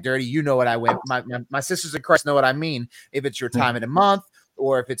woman like dirty, you know what I mean. My sisters in Christ know what I mean. If it's your time of the month,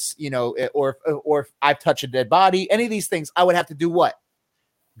 or if it's, or if I've touched a dead body, any of these things, I would have to do what?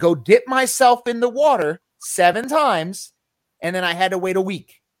 Go dip myself in the water 7 times. And then I had to wait a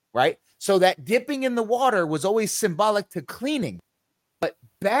week, right? So that dipping in the water was always symbolic to cleaning. But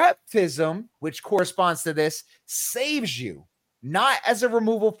baptism, which corresponds to this, saves you, not as a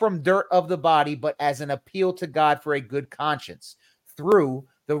removal from dirt of the body, but as an appeal to God for a good conscience through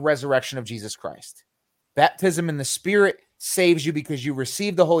the resurrection of Jesus Christ. Baptism in the Spirit saves you because you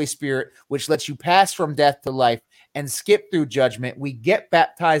receive the Holy Spirit, which lets you pass from death to life and skip through judgment. We get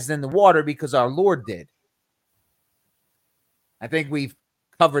baptized in the water because our Lord did. I think we've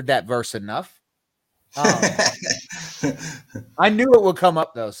covered that verse enough. I knew it would come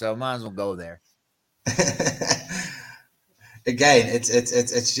up though, so might as well go there. Again, it's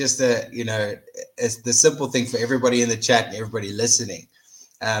just it's the simple thing for everybody in the chat and everybody listening.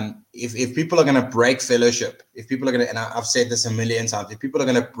 If people are going to break fellowship, if people are going to, and I've said this a million times, if people are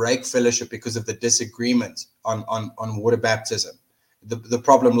going to break fellowship because of the disagreement on water baptism, the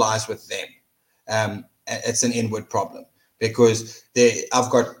problem lies with them. It's an inward problem. Because I've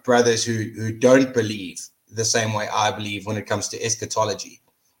got brothers who don't believe the same way I believe when it comes to eschatology.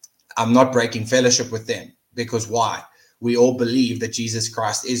 I'm not breaking fellowship with them because why? We all believe that Jesus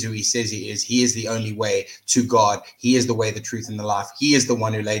Christ is who he says he is. He is the only way to God. He is the way, the truth, and the life. He is the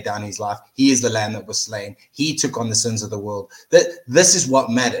one who laid down his life. He is the lamb that was slain. He took on the sins of the world. This is what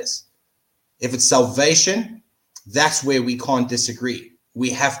matters. If it's salvation, that's where we can't disagree. We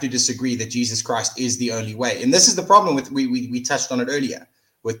have to disagree that Jesus Christ is the only way. And this is the problem with, we touched on it earlier,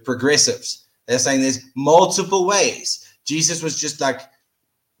 with progressives. They're saying there's multiple ways. Jesus was just like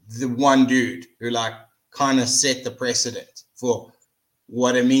the one dude who like kind of set the precedent for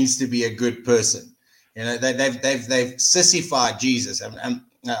what it means to be a good person. You know, they've sissified Jesus.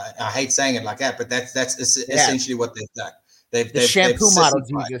 I hate saying it like that, but that's essentially what they've done. They've shampoo model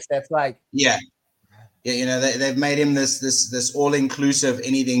Jesus. That's like, yeah. Yeah, you know, they've made him this all-inclusive,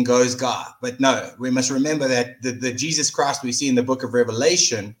 anything goes guy. But no, we must remember that the Jesus Christ we see in the book of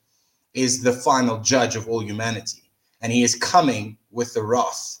Revelation is the final judge of all humanity. And he is coming with the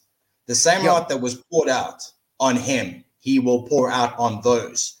wrath. The same wrath that was poured out on him, he will pour out on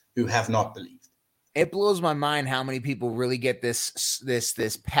those who have not believed. It blows my mind how many people really get this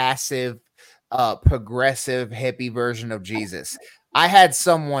passive, progressive, hippie version of Jesus. I had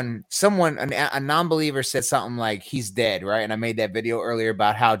a non-believer said something like he's dead, right? And I made that video earlier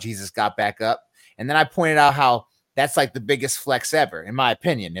about how Jesus got back up. And then I pointed out how that's like the biggest flex ever, in my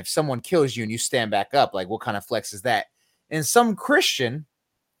opinion. If someone kills you and you stand back up, like what kind of flex is that? And some Christian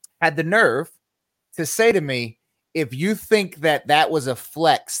had the nerve to say to me, if you think that was a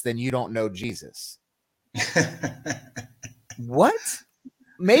flex, then you don't know Jesus. What?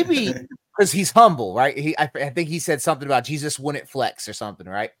 Maybe because he's humble, right? I think he said something about Jesus wouldn't flex or something,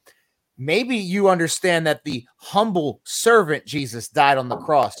 right? Maybe you understand that the humble servant Jesus died on the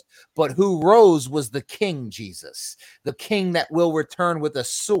cross, but who rose was the King Jesus, the King that will return with a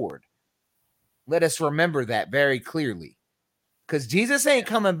sword. Let us remember that very clearly. Because Jesus ain't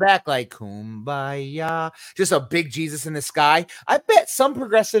coming back like kumbaya, just a big Jesus in the sky. I bet some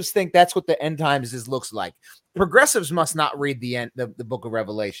progressives think that's what the end times looks like. Progressives must not read the book of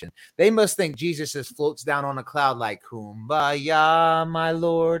Revelation. They must think Jesus just floats down on a cloud like kumbaya, my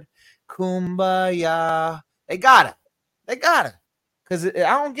Lord, kumbaya. They gotta. Because I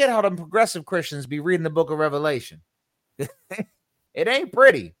don't get how the progressive Christians be reading the book of Revelation. It ain't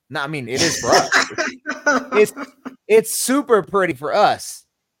pretty. No, I mean, it is for us. It's super pretty for us.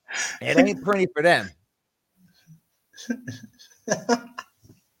 It ain't pretty for them.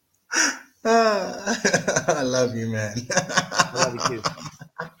 I love you, man. I love you too.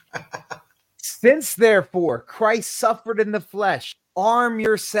 Since therefore Christ suffered in the flesh, arm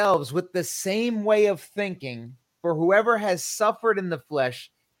yourselves with the same way of thinking, for whoever has suffered in the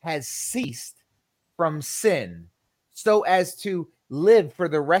flesh has ceased from sin, so as to live for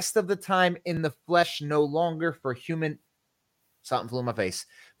the rest of the time in the flesh, no longer for human, something flew in my face,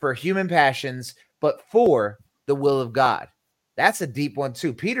 for human passions, but for the will of God. That's a deep one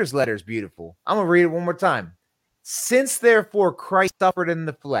too. Peter's letter is beautiful. I'm going to read it one more time. Since therefore Christ suffered in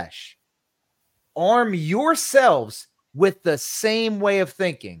the flesh, arm yourselves with the same way of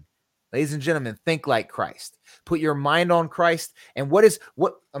thinking. Ladies and gentlemen, think like Christ. Put your mind on Christ. And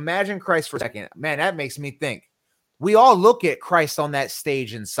imagine Christ for a second. Man, that makes me think. We all look at Christ on that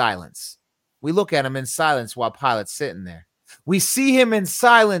stage in silence. We look at him in silence while Pilate's sitting there. We see him in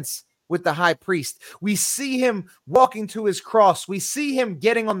silence with the high priest. We see him walking to his cross. We see him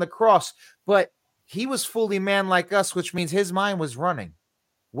getting on the cross, but he was fully man like us, which means his mind was running.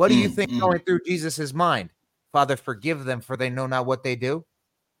 What do you think going through Jesus's mind? Father, forgive them, for they know not what they do.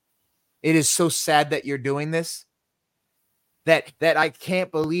 It is so sad that you're doing this, that I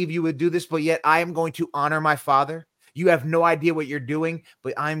can't believe you would do this, but yet I am going to honor my Father. You have no idea what you're doing,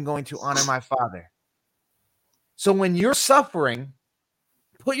 but I'm going to honor my Father. So when you're suffering,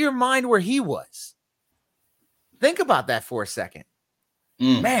 put your mind where he was. Think about that for a second.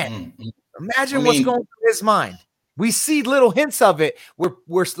 Man, imagine what's going through his mind. We see little hints of it.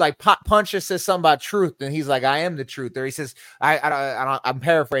 We're like Puncher says something about truth, and he's like, "I am the truth," or he says, "I'm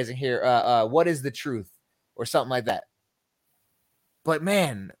paraphrasing here. What is the truth?" or something like that. But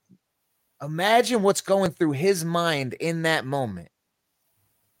man, imagine what's going through his mind in that moment,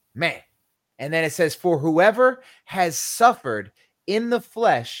 man. And then it says, "For whoever has suffered in the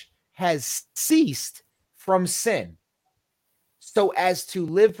flesh has ceased from sin, so as to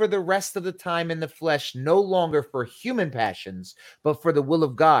live for the rest of the time in the flesh, no longer for human passions, but for the will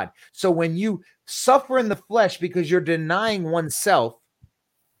of God." So when you suffer in the flesh because you're denying oneself,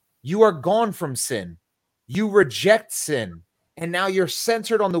 you are gone from sin. You reject sin. And now you're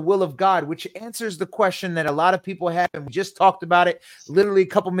centered on the will of God, which answers the question that a lot of people have. And we just talked about it literally a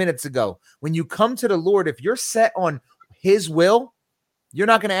couple minutes ago. When you come to the Lord, if you're set on his will, you're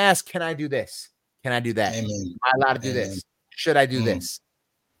not going to ask, can I do this? Can I do that? Amen. Am I allowed to do this? Should I do this?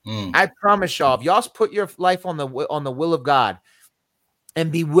 I promise y'all, if y'all put your life on the will of God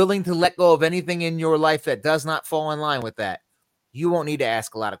and be willing to let go of anything in your life that does not fall in line with that, you won't need to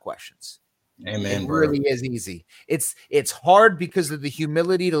ask a lot of questions. Amen. It really is easy. It's hard because of the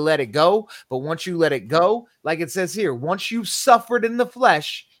humility to let it go. But once you let it go, like it says here, once you've suffered in the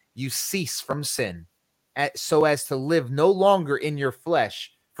flesh, you cease from sin, so as to live no longer in your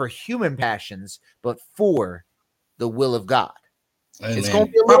flesh for human passions, but for the will of God. Amen. It's going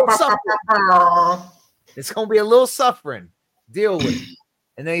to be a little suffering. It's going to be a little suffering. Deal with it.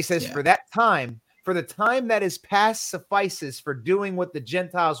 And then he says, for the time that is past suffices for doing what the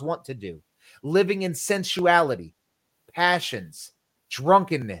Gentiles want to do, living in sensuality, passions,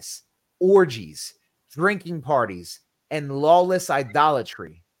 drunkenness, orgies, drinking parties, and lawless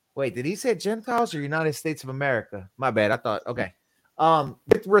idolatry. Wait, did he say Gentiles or United States of America? My bad. I thought, okay.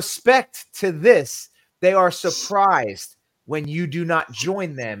 With respect to this, they are surprised when you do not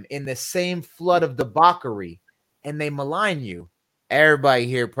join them in the same flood of debauchery, and they malign you. Everybody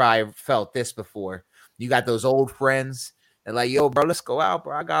here probably felt this before. You got those old friends. They're like, yo, bro, let's go out,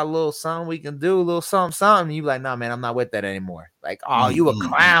 bro. I got a little something we can do, a little something. And you like, nah, man, I'm not with that anymore. Like, oh, you a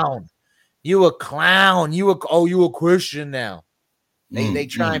clown. You a clown. You a Christian now. They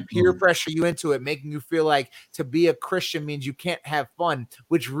try and peer pressure you into it, making you feel like to be a Christian means you can't have fun,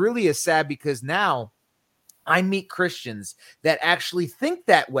 which really is sad because now I meet Christians that actually think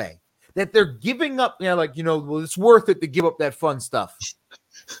that way, that they're giving up, well, it's worth it to give up that fun stuff.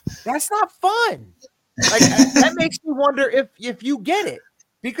 That's not fun. Like that makes me wonder if you get it,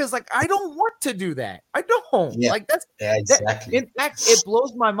 because like I don't want to do that. I don't exactly. In fact, it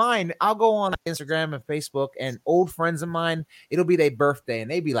blows my mind. I'll go on Instagram and Facebook, and old friends of mine, it'll be their birthday, and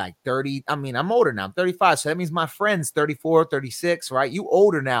they be like 30. I mean, I'm older now. I'm 35, so that means my friend's 34, 36, right? You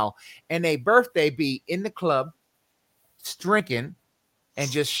older now, and their birthday be in the club, drinking, and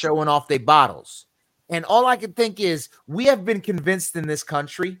just showing off their bottles. And all I can think is we have been convinced in this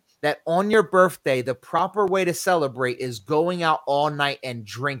country that on your birthday, the proper way to celebrate is going out all night and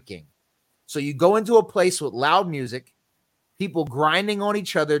drinking. So you go into a place with loud music, people grinding on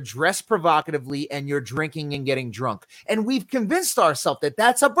each other, dressed provocatively, and you're drinking and getting drunk. And we've convinced ourselves that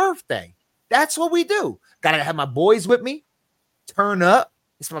that's a birthday. That's what we do. Got to have my boys with me, turn up.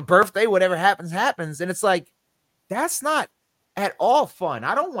 It's my birthday. Whatever happens, happens. And it's like, that's not at all fun.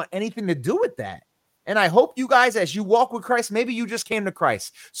 I don't want anything to do with that. And I hope you guys, as you walk with Christ, maybe you just came to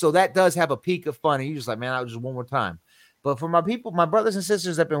Christ. So that does have a peak of fun. And you're just like, man, I'll just one more time. But for my people, my brothers and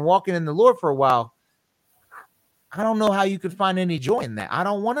sisters that have been walking in the Lord for a while, I don't know how you could find any joy in that. I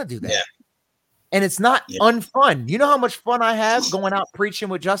don't want to do that. Yeah. And it's not unfun. You know how much fun I have going out preaching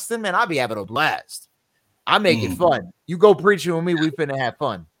with Justin? Man, I'll be having a blast. I make it fun. You go preaching with me, we finna have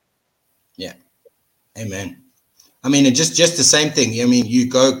fun. Yeah. Amen. I mean, and just the same thing. I mean, you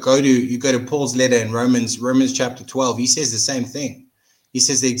go to Paul's letter in Romans chapter 12. He says the same thing. He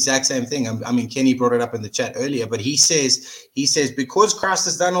says the exact same thing. I mean, Kenny brought it up in the chat earlier, but he says, because Christ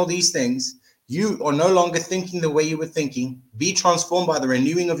has done all these things, you are no longer thinking the way you were thinking. Be transformed by the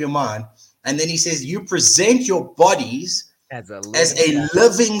renewing of your mind. And then he says, you present your bodies as a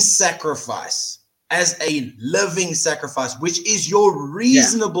living sacrifice, which is your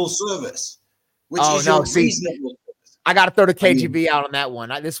reasonable service. Reasonable. I got to throw the KJV out on that one.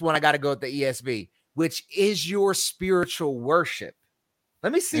 This one, I got to go with the ESV, which is your spiritual worship.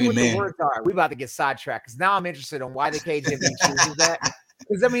 Let me see what the words are. We're about to get sidetracked because now I'm interested in why the KJV chooses that.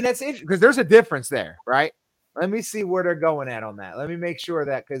 Because, I mean, that's interesting because there's a difference there, right? Let me see where they're going at on that. Let me make sure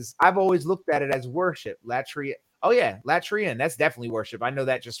that, because I've always looked at it as worship. Latria. Oh, yeah, Latrian. That's definitely worship. I know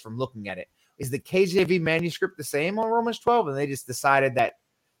that just from looking at it. Is the KJV manuscript the same on Romans 12? And they just decided that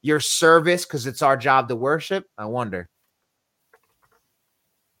your service, because it's our job to worship? I wonder.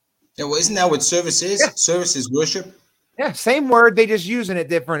 Yeah, well, isn't that what service is? Yeah. Service is worship. Yeah, same word. They just using it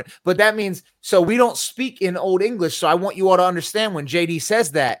different. But that means, so we don't speak in Old English. So I want you all to understand when JD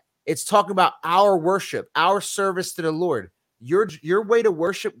says that, it's talking about our worship, our service to the Lord. Your way to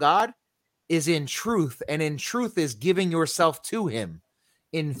worship God is in truth. And in truth is giving yourself to him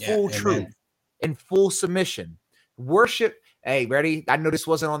in full truth, in full submission. Worship. Hey, ready? I know this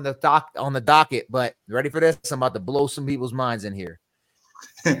wasn't on the docket, but ready for this? I'm about to blow some people's minds in here.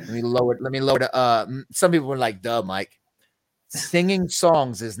 Let me lower. Some people were like, duh, Mike. Singing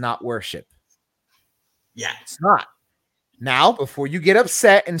songs is not worship. Yeah. It's not. Now, before you get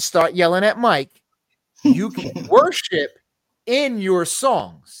upset and start yelling at Mike, you can worship in your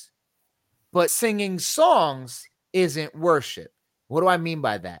songs, but singing songs isn't worship. What do I mean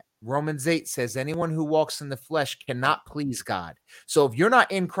by that? Romans 8 says anyone who walks in the flesh cannot please God. So if you're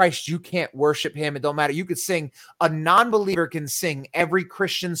not in Christ, you can't worship him. It don't matter. You could sing. A non-believer can sing every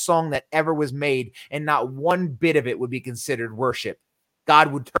Christian song that ever was made, and not one bit of it would be considered worship.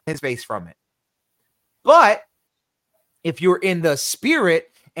 God would turn his face from it. But if you're in the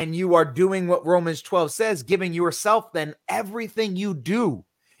spirit and you are doing what Romans 12 says, giving yourself, then everything you do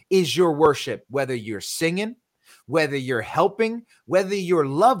is your worship, whether you're singing, whether you're helping, whether you're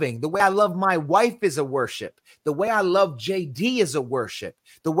loving. The way I love my wife is a worship. The way I love JD is a worship.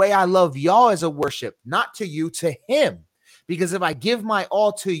 The way I love y'all is a worship, not to you, to him. Because if I give my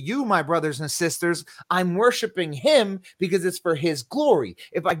all to you, my brothers and sisters, I'm worshiping him because it's for his glory.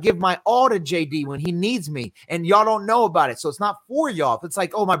 If I give my all to JD when he needs me and y'all don't know about it, so it's not for y'all. If it's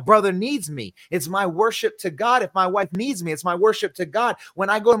like, oh, my brother needs me, it's my worship to God. If my wife needs me, it's my worship to God. When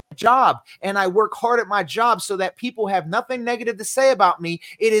I go to my job and I work hard at my job so that people have nothing negative to say about me,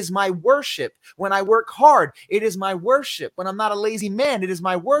 it is my worship. When I work hard, it is my worship. When I'm not a lazy man, it is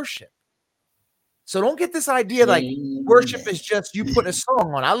my worship. So don't get this idea like worship is just you put a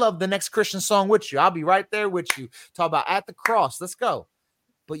song on. I love the next Christian song with you. I'll be right there with you. Talk about at the cross. Let's go.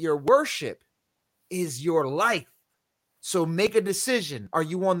 But your worship is your life. So make a decision. Are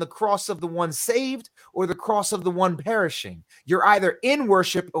you on the cross of the one saved or the cross of the one perishing? You're either in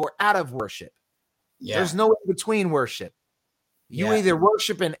worship or out of worship. Yeah. There's no in between worship. You either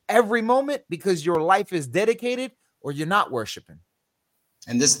worship in every moment because your life is dedicated, or you're not worshiping.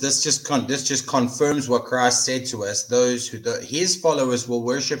 And this just confirms what Christ said to us. Those who his followers will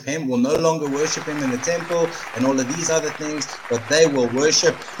worship him, will no longer worship him in the temple and all of these other things, but they will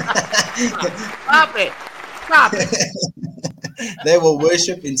worship. Stop it. They will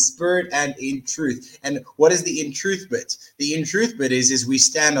worship in spirit and in truth. And what is the in truth bit? The in truth bit is we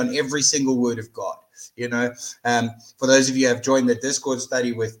stand on every single word of God. You know, for those of you who have joined the Discord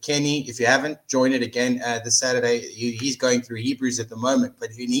study with Kenny, if you haven't, join it again this Saturday. He's going through Hebrews at the moment, but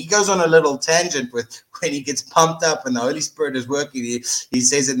he goes on a little tangent with when he gets pumped up and the Holy Spirit is working. He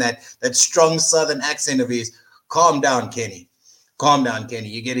says in that strong Southern accent of his, calm down, Kenny. Calm down, Kenny.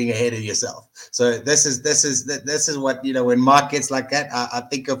 You're getting ahead of yourself. So this is what, you know, when Mark gets like that, I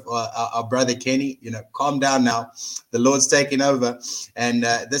think of our brother Kenny. You know, calm down now. The Lord's taking over, and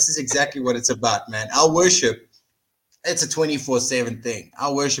this is exactly what it's about, man. Our worship, it's a 24/7 thing.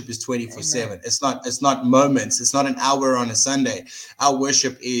 Our worship is 24/7. It's not moments. It's not an hour on a Sunday. Our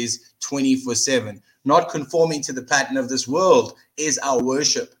worship is 24/7. not conforming to the pattern of this world is our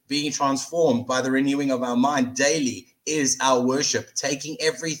worship. Being transformed by the renewing of our mind daily is our worship. Taking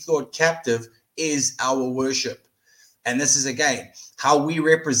every thought captive is our worship. And this is, again, how we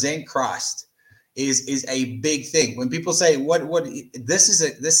represent Christ is a big thing. When people say this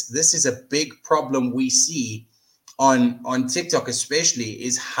is a big problem we see on TikTok, especially,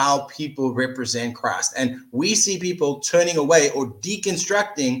 is how people represent Christ. And we see people turning away or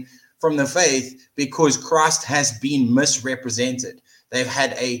deconstructing from the faith because Christ has been misrepresented. They've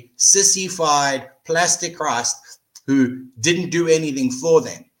had a sissified plastic Christ who didn't do anything for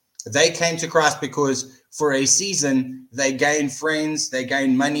them. They came to Christ because for a season, they gained friends, they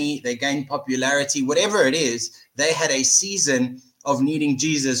gained money, they gained popularity, whatever it is. They had a season of needing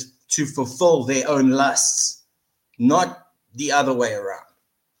Jesus to fulfill their own lusts, not the other way around.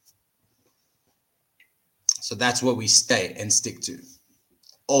 So that's what we stay and stick to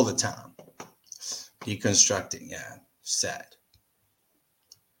all the time. Deconstructing, yeah, sad.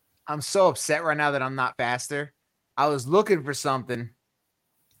 I'm so upset right now that I'm not faster. I was looking for something.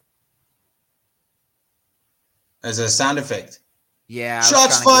 As a sound effect. Yeah.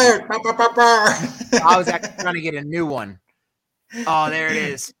 Shots fired. I was actually trying to get a new one. Oh, there it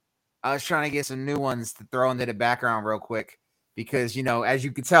is. I was trying to get some new ones to throw into the background real quick because, you know, as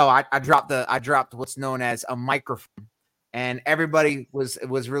you can tell, I dropped what's known as a microphone, and everybody was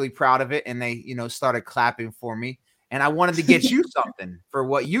really proud of it, and they, you know, started clapping for me, and I wanted to get you something for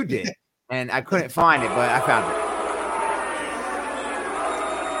what you did, and I couldn't find it, but I found it.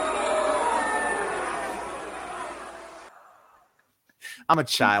 I'm a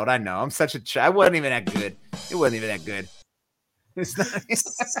child. I know. I'm such a child. I wasn't even that good. It wasn't even that good. It's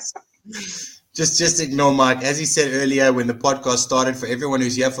not. Just ignore Mike. As he said earlier, when the podcast started, for everyone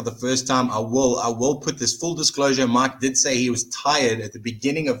who's here for the first time, I will put this full disclosure. Mike did say he was tired at the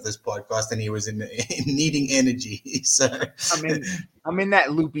beginning of this podcast and he was in needing energy. So I'm in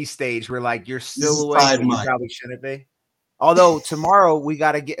that loopy stage where, like, you're still awake, tired, and you probably shouldn't be. Although tomorrow we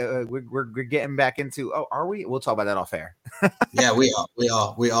got to get, we're getting back into. Oh, are we? We'll talk about that off air. Yeah, we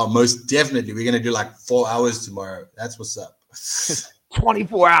are most definitely. We're gonna do like 4 hours tomorrow. That's what's up.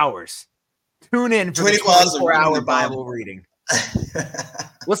 24 hours. Tune in for the 24-hour Bible reading.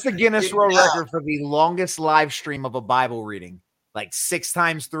 What's the Guinness World Record for the longest live stream of a Bible reading? Like 6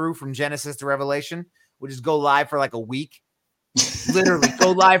 times through from Genesis to Revelation. We'll just go live for like a week. Literally,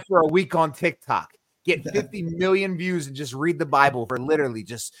 go live for a week on TikTok. Get 50 million views and just read the Bible for literally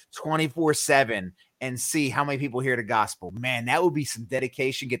just 24/7 and see how many people hear the gospel. Man, that would be some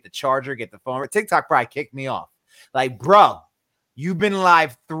dedication. Get the charger, get the phone. TikTok probably kicked me off. Like, bro, you've been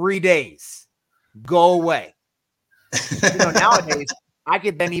live 3 days. Go away. You know, nowadays, I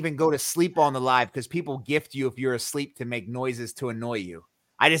could then even go to sleep on the live because people gift you if you're asleep to make noises to annoy you.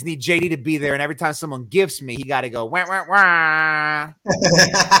 I just need JD to be there, and every time someone gifts me, he got to go, wah, wah, wah.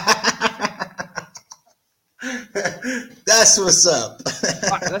 That's what's up.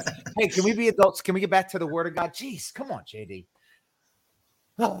 Hey, can we be adults? Can we get back to the Word of God? Jeez, come on, JD.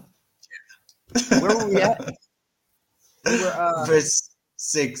 Where were we at? We were, verse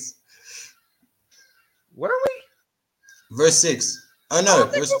 6. Where are we? Verse 6. Oh, no,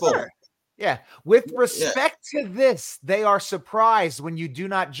 verse 4. Yeah. With respect to this, they are surprised when you do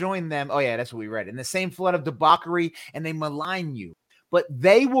not join them. Oh, yeah, that's what we read. In the same flood of debauchery, and they malign you. But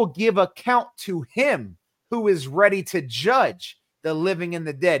they will give account to him who is ready to judge the living and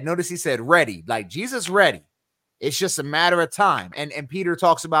the dead. Notice he said ready, like Jesus ready. It's just a matter of time. And Peter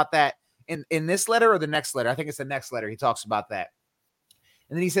talks about that in this letter or the next letter. I think it's the next letter. He talks about that.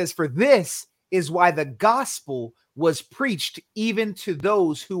 And then he says, for this is why the gospel was preached even to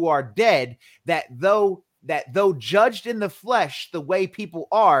those who are dead, that though judged in the flesh the way people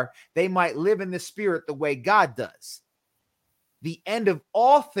are, they might live in the spirit the way God does. The end of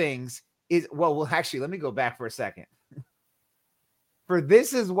all things is, well, actually, let me go back for a second. For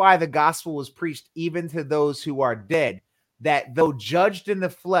this is why the gospel was preached even to those who are dead, that though judged in the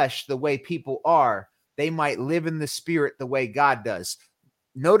flesh the way people are, they might live in the spirit the way God does.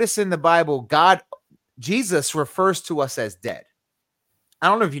 Notice in the Bible, Jesus refers to us as dead. I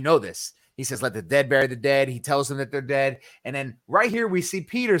don't know if you know this. He says, let the dead bury the dead. He tells them that they're dead. And then right here, we see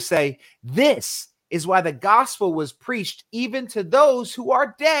Peter say, this is why the gospel was preached even to those who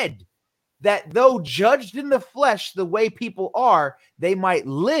are dead, that though judged in the flesh the way people are, they might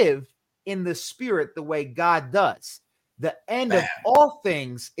live in the spirit the way God does. The end of all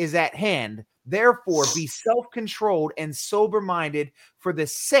things is at hand. Therefore, be self-controlled and sober-minded for the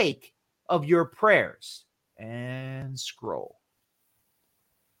sake of your prayers. And scroll.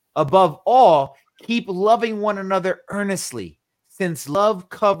 Above all, keep loving one another earnestly, since love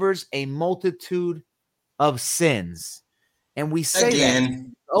covers a multitude of sins. And we say Again.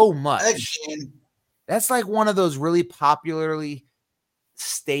 that so much. Again. That's like one of those really popularly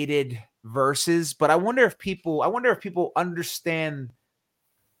stated verses, but I wonder if people understand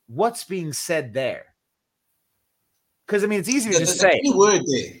what's being said there. Because I mean, it's easy to just say. The key word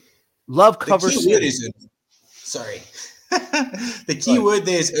there. Love covers the key word sin. The key word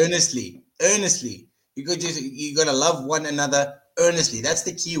there is earnestly. Earnestly. You're gonna love one another earnestly. That's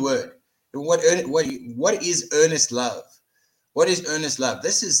the key word. What is earnest love? What is earnest love?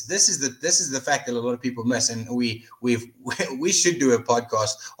 This is the fact that a lot of people miss, and we should do a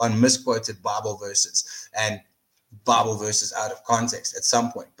podcast on misquoted Bible verses and Bible verses out of context at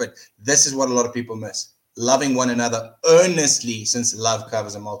some point. But this is what a lot of people miss: loving one another earnestly, since love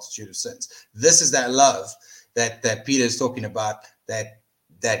covers a multitude of sins. This is that love that Peter is talking about.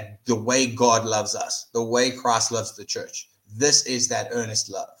 That the way God loves us, the way Christ loves the church. This is that earnest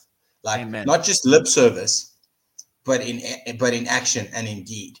love, like Amen. Not just lip service. But in action and in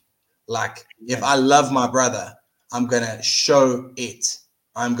deed. Like, if I love my brother, I'm gonna show it.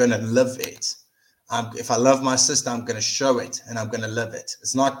 I'm gonna live it. If I love my sister, I'm gonna show it and I'm gonna live it.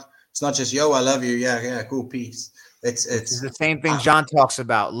 It's not just, yo, I love you. Yeah, cool, peace. It's the same thing John talks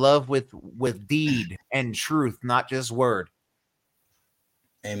about. Love with deed and truth, not just word.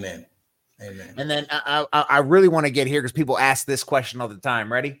 Amen. And then I really want to get here because people ask this question all the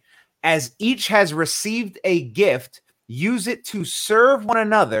time. Ready? As each has received a gift, use it to serve one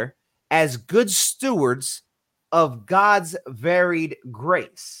another as good stewards of God's varied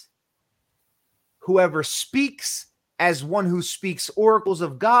grace. Whoever speaks as one who speaks oracles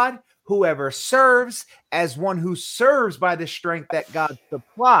of God, whoever serves as one who serves by the strength that God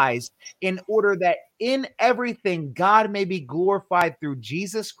supplies, in order that in everything God may be glorified through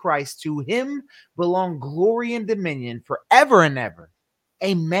Jesus Christ. To him belong glory and dominion forever and ever.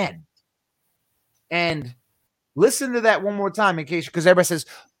 Amen. And listen to that one more time in case, because everybody says,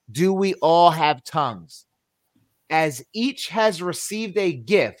 do we all have tongues? As each has received a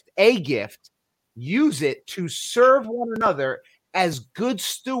gift, use it to serve one another as good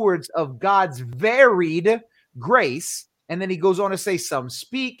stewards of God's varied grace. And then he goes on to say, some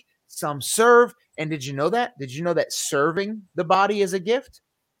speak, some serve. And did you know that? Did you know that serving the body is a gift?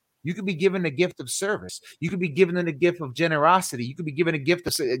 You could be given a gift of service. You could be given a gift of generosity. You could be given a gift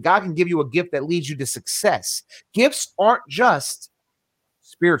of, God can give you a gift that leads you to success. Gifts aren't just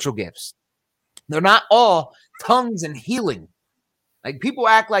spiritual gifts. They're not all tongues and healing. Like, people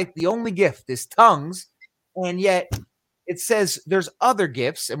act like the only gift is tongues, and yet it says there's other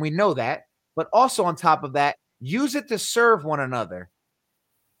gifts, and we know that. But also on top of that, use it to serve one another.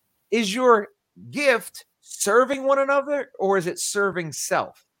 Is your gift serving one another, or is it serving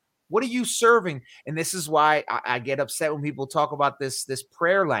self? What are you serving? And this is why I get upset when people talk about this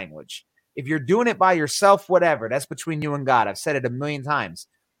prayer language. If you're doing it by yourself, whatever, that's between you and God. I've said it a million times.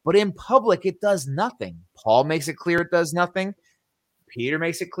 But in public, it does nothing. Paul makes it clear it does nothing. Peter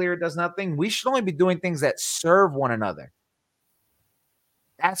makes it clear it does nothing. We should only be doing things that serve one another.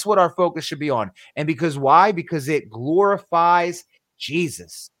 That's what our focus should be on. And because why? Because it glorifies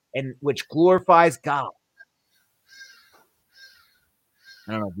Jesus, and which glorifies God.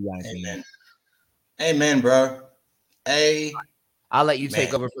 I don't know if you got anything. Amen. Amen, bro. I'll let you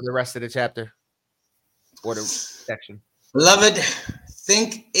take over for the rest of the chapter or the section. Beloved,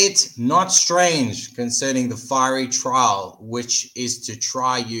 think it not strange concerning the fiery trial which is to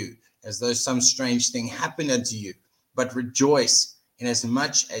try you, as though some strange thing happened unto you. But rejoice,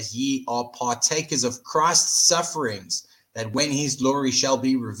 inasmuch as ye are partakers of Christ's sufferings, that when his glory shall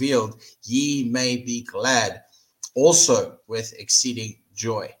be revealed, ye may be glad also with exceeding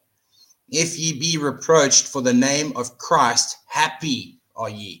joy. If ye be reproached for the name of Christ, happy are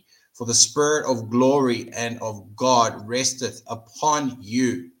ye, for the spirit of glory and of God resteth upon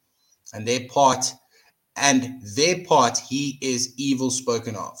you. And their part he is evil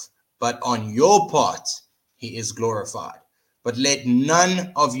spoken of, but on your part he is glorified. But let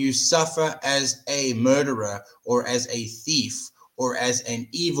none of you suffer as a murderer, or as a thief, or as an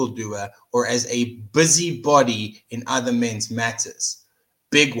evildoer, or as a busybody in other men's matters.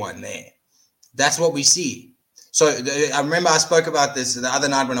 Big one there. That's what we see. So I remember I spoke about this the other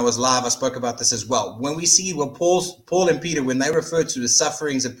night when I was live. I spoke about this as well. When we see what Paul and Peter, when they refer to the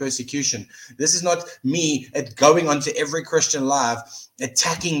sufferings and persecution, this is not me going onto every Christian live,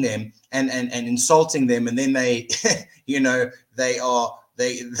 attacking them and insulting them, and then they, they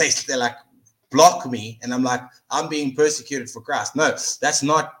like block me, and I'm like, I'm being persecuted for Christ. No, that's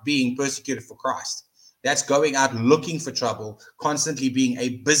not being persecuted for Christ. That's going out looking for trouble, constantly being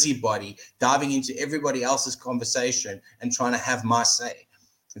a busybody, diving into everybody else's conversation and trying to have my say.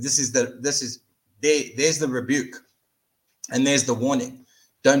 This is there's the rebuke and there's the warning.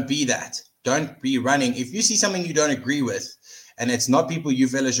 Don't be that. Don't be running. If you see something you don't agree with and it's not people you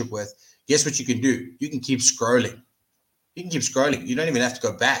fellowship with, guess what you can do? You can keep scrolling. You can keep scrolling. You don't even have to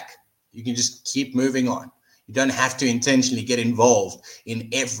go back. You can just keep moving on. You don't have to intentionally get involved in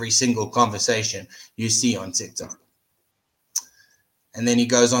every single conversation you see on TikTok. And then he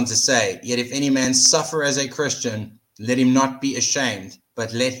goes on to say, yet if any man suffer as a Christian, let him not be ashamed,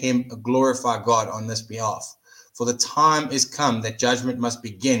 but let him glorify God on this behalf. For the time is come that judgment must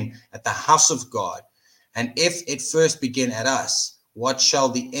begin at the house of God. And if it first begin at us, what shall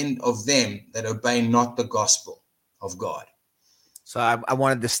the end of them that obey not the gospel of God? So I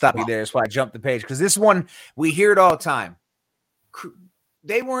wanted to stop you there. That's why I jumped the page, because this one, we hear it all the time.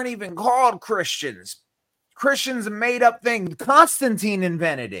 They weren't even called Christians. Christians a made up thing. Constantine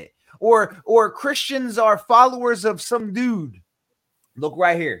invented it. Or Christians are followers of some dude. Look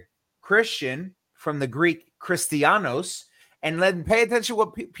right here. Christian, from the Greek Christianos, and let pay attention to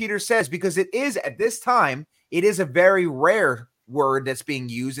what Peter says, because it is, at this time, it is a very rare word that's being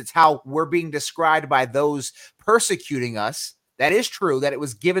used. It's how we're being described by those persecuting us. That is true, that it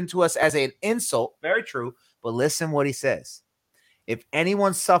was given to us as an insult. Very true. But listen what he says. If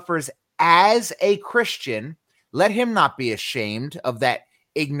anyone suffers as a Christian, let him not be ashamed of that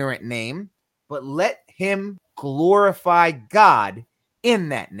ignorant name, but let him glorify God in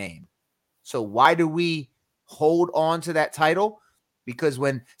that name. So why do we hold on to that title? Because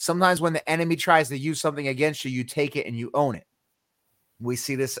sometimes when the enemy tries to use something against you, you take it and you own it. We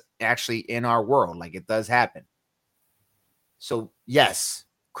see this actually in our world, like it does happen. So yes,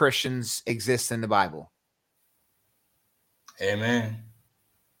 Christians exist in the Bible. Amen.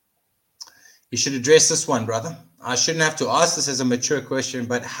 You should address this one, brother. I shouldn't have to ask this as a mature question,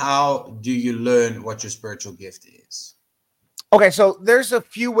 but how do you learn what your spiritual gift is? Okay, so there's a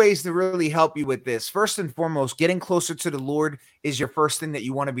few ways to really help you with this. First and foremost, getting closer to the Lord is your first thing that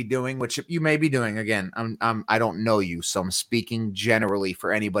you want to be doing, which you may be doing. Again, I don't know you, so I'm speaking generally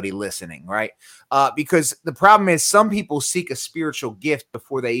for anybody listening, right? Because the problem is some people seek a spiritual gift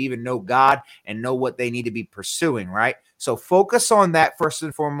before they even know God and know what they need to be pursuing, right? So focus on that first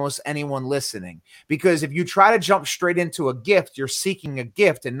and foremost, anyone listening, because if you try to jump straight into a gift, you're seeking a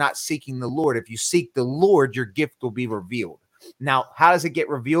gift and not seeking the Lord. If you seek the Lord, your gift will be revealed. Now, how does it get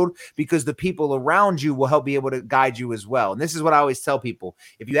revealed? Because the people around you will help be able to guide you as well. And this is what I always tell people.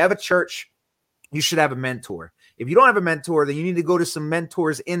 If you have a church, you should have a mentor. If you don't have a mentor, then you need to go to some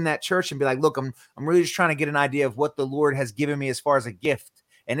mentors in that church and be like, look, I'm really just trying to get an idea of what the Lord has given me as far as a gift.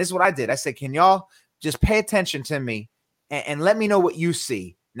 And this is what I did. I said, can y'all just pay attention to me and let me know what you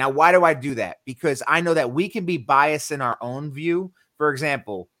see? Now, why do I do that? Because I know that we can be biased in our own view. For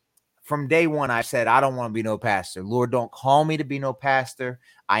example, from day one, I said, I don't want to be no pastor. Lord, don't call me to be no pastor.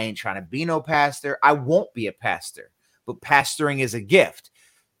 I ain't trying to be no pastor. I won't be a pastor, but pastoring is a gift.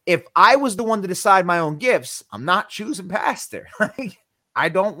 If I was the one to decide my own gifts, I'm not choosing pastor. I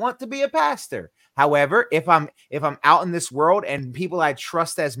don't want to be a pastor. However, if I'm out in this world and people I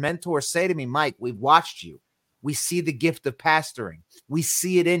trust as mentors say to me, Mike, we've watched you. We see the gift of pastoring. We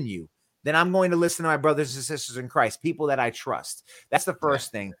see it in you. Then I'm going to listen to my brothers and sisters in Christ, people that I trust. That's the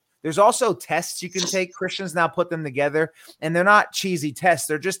first thing. There's also tests you can take. Christians now put them together, and they're not cheesy tests.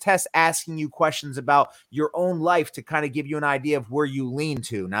 They're just tests asking you questions about your own life to kind of give you an idea of where you lean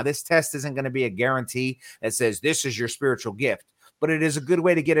to. Now, this test isn't going to be a guarantee that says this is your spiritual gift, but it is a good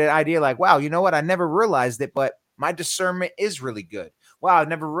way to get an idea like, wow, you know what? I never realized it, but my discernment is really good. Wow, I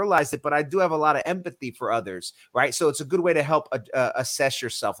never realized it, but I do have a lot of empathy for others, right? So it's a good way to help assess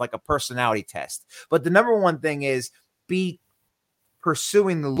yourself, like a personality test. But the number one thing is be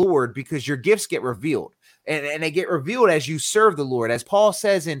pursuing the Lord, because your gifts get revealed, and they get revealed as you serve the Lord. As Paul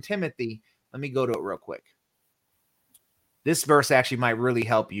says in Timothy, let me go to it real quick. This verse actually might really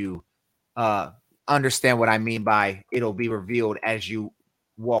help you understand what I mean by it'll be revealed as you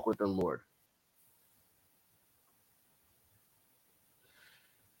walk with the Lord.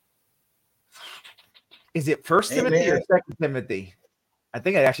 Is it First Timothy or Second Timothy? I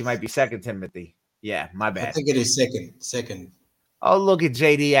think it actually might be Second Timothy. Yeah, my bad. I think it is second. Oh, look at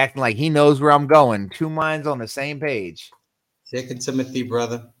JD acting like he knows where I'm going. Two minds on the same page. 2 Timothy,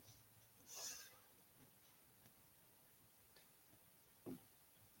 brother.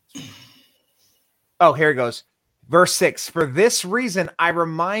 Oh, here it goes. Verse 6, for this reason, I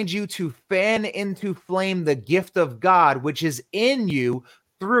remind you to fan into flame the gift of God, which is in you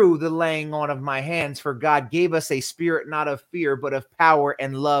through the laying on of my hands, for God gave us a spirit not of fear, but of power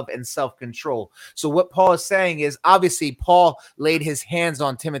and love and self-control. So what Paul is saying is, obviously, Paul laid his hands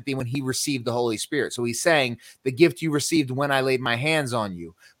on Timothy when he received the Holy Spirit. So he's saying the gift you received when I laid my hands on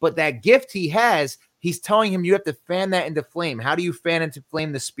you. But that gift he has, he's telling him you have to fan that into flame. How do you fan into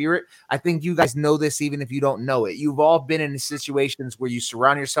flame the Spirit? I think you guys know this even if you don't know it. You've all been in situations where you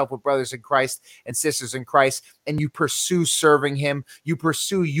surround yourself with brothers in Christ and sisters in Christ, and you pursue serving him. You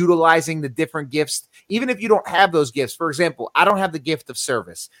pursue utilizing the different gifts, even if you don't have those gifts. For example, I don't have the gift of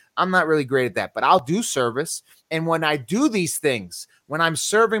service. I'm not really great at that, but I'll do service. And when I do these things, when I'm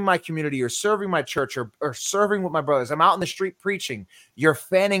serving my community or serving my church or serving with my brothers, I'm out in the street preaching, you're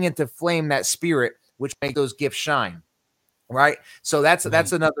fanning into flame that Spirit, which make those gifts shine, right? So that's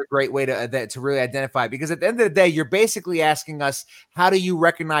another great way to really identify, because at the end of the day, you're basically asking us, how do you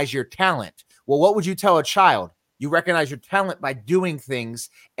recognize your talent? Well, what would you tell a child? You recognize your talent by doing things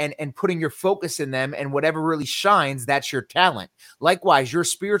and putting your focus in them, and whatever really shines, that's your talent. Likewise, your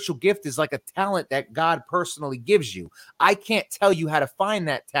spiritual gift is like a talent that God personally gives you. I can't tell you how to find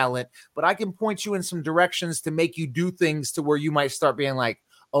that talent, but I can point you in some directions to make you do things to where you might start being like,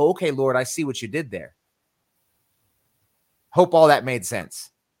 oh, okay, Lord, I see what you did there. Hope all that made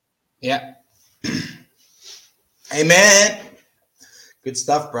sense. Yeah. Amen. Good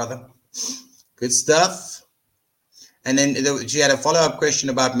stuff, brother. Good stuff. And then she had a follow-up question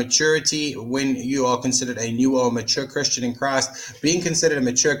about maturity when you are considered a new or mature Christian in Christ. Being considered a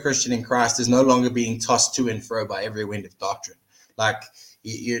mature Christian in Christ is no longer being tossed to and fro by every wind of doctrine. Like,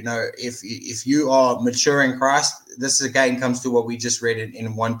 you know, if you are mature in Christ, this again comes to what we just read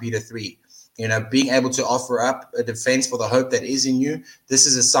in 1 Peter 3. You know, being able to offer up a defense for the hope that is in you, this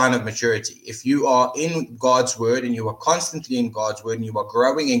is a sign of maturity. If you are in God's word and you are constantly in God's word and you are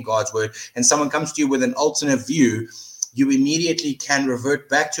growing in God's word, and someone comes to you with an alternate view, you immediately can revert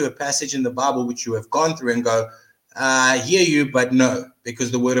back to a passage in the Bible which you have gone through and go, I hear you, but no,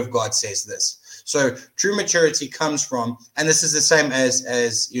 because the word of God says this. So true maturity comes from, and this is the same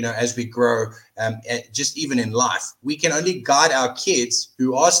as you know, as we grow, just even in life, we can only guide our kids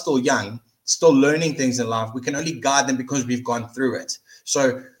who are still young, still learning things in life. We can only guide them because we've gone through it.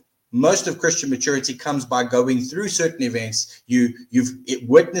 So most of Christian maturity comes by going through certain events. You've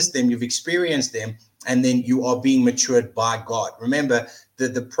witnessed them, you've experienced them, and then you are being matured by God. Remember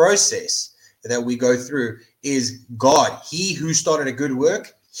that the process that we go through is God. He who started a good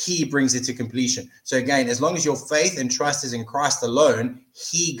work, he brings it to completion. So again, as long as your faith and trust is in Christ alone,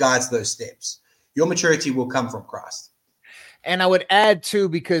 he guides those steps. Your maturity will come from Christ. And I would add too,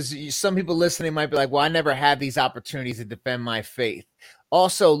 because some people listening might be like, well, I never had these opportunities to defend my faith.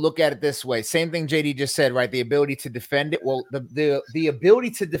 Also, look at it this way. Same thing JD just said, right? The ability to defend it. Well, the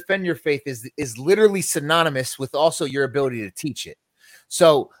ability to defend your faith is literally synonymous with also your ability to teach it.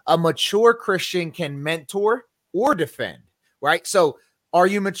 So a mature Christian can mentor or defend, right? So are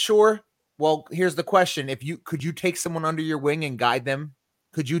you mature? Well, here's the question. Could you take someone under your wing and guide them?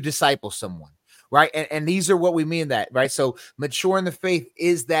 Could you disciple someone? Right. And these are what we mean that, right? So mature in the faith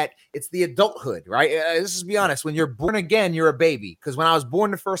is that it's the adulthood, right? Let's just be honest. When you're born again, you're a baby. Because when I was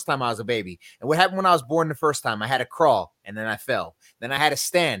born the first time, I was a baby. And what happened when I was born the first time? I had to crawl and then I fell. Then I had to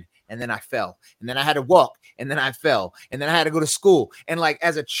stand and then I fell. And then I had to walk and then I fell. And then I had to go to school. And like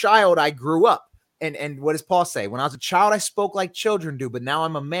as a child, I grew up. And what does Paul say? When I was a child, I spoke like children do, but now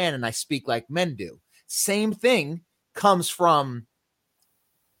I'm a man and I speak like men do. Same thing comes from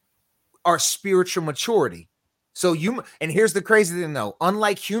our spiritual maturity. So and here's the crazy thing though,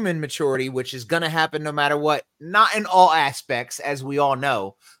 unlike human maturity, which is going to happen no matter what, not in all aspects, as we all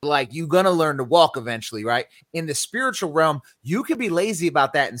know, like you're going to learn to walk eventually, right? In the spiritual realm, you can be lazy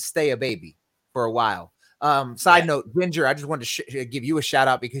about that and stay a baby for a while. Side note, Ginger, I just wanted to give you a shout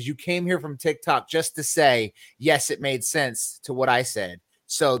out because you came here from TikTok just to say, yes, it made sense to what I said.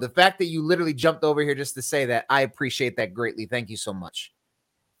 So the fact that you literally jumped over here just to say that, I appreciate that greatly. Thank you so much.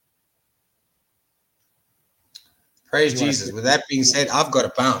 Praise Jesus. With that being said, I've got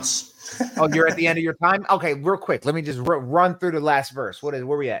to bounce. Oh, you're at the end of your time? Okay, real quick. Let me just run through the last verse. Where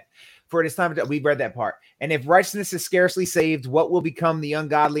we at? For it is time to, we read that part. And if righteousness is scarcely saved, what will become the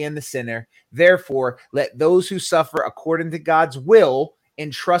ungodly and the sinner? Therefore, let those who suffer according to God's will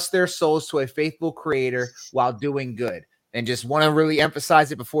entrust their souls to a faithful creator while doing good. And just want to really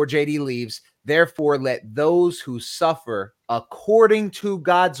emphasize it before JD leaves. Therefore, let those who suffer according to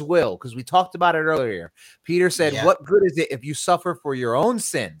God's will, because we talked about it earlier. Peter said, what good is it if you suffer for your own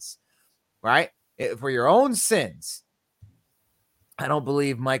sins, right? For your own sins. I don't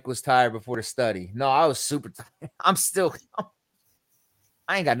believe Mike was tired before the study. No, I was super tired.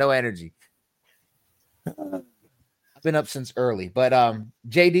 I ain't got no energy. been up since early. But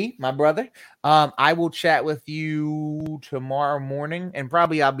JD, my brother, I will chat with you tomorrow morning, and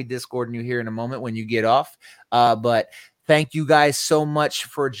probably I'll be Discording you here in a moment when you get off. But thank you guys so much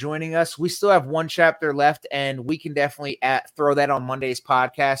for joining us. We still have one chapter left, and we can definitely throw that on Monday's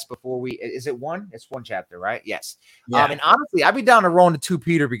podcast before is it one? It's one chapter, right? Yes. Yeah. And honestly, I'd be down to roll into 2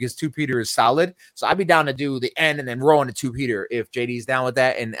 Peter because 2 Peter is solid. So I'd be down to do the end and then roll into 2 Peter if JD's down with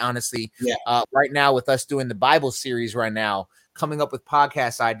that. And honestly, right now with us doing the Bible series right now, coming up with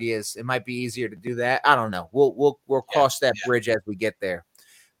podcast ideas, it might be easier to do that. I don't know. We'll cross that bridge as we get there.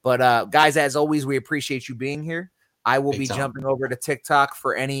 But guys, as always, we appreciate you being here. I will be jumping over to TikTok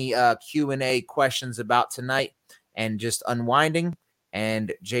for any Q&A questions about tonight and just unwinding.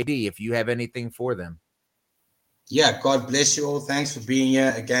 And JD, if you have anything for them. Yeah, God bless you all. Thanks for being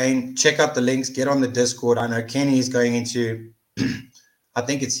here again. Check out the links. Get on the Discord. I know Kenny is going into, I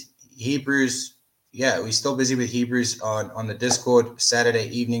think it's Hebrews. Yeah, we're still busy with Hebrews on the Discord Saturday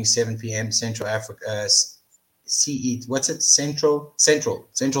evening, 7 p.m. Central Africa. CE, what's it? Central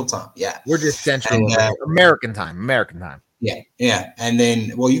time. Yeah, we're just Central American time. Yeah. And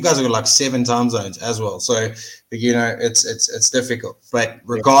then, well, you guys have got like 7 time zones as well. So, you know, it's difficult. But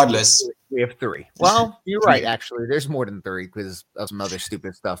regardless, we have 3. Well, you're right. Actually, there's more than 3 because of some other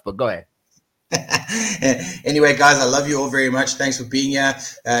stupid stuff. But go ahead. Anyway, guys, I love you all very much. Thanks for being here.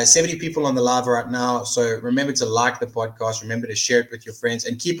 70 people on the live right now. So remember to like the podcast. Remember to share it with your friends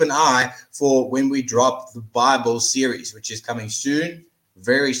and keep an eye for when we drop the Bible series, which is coming soon,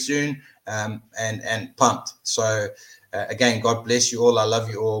 very soon, and pumped. So again, God bless you all. I love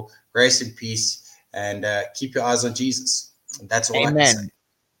you all. Grace and peace, and keep your eyes on Jesus. And that's all I can say.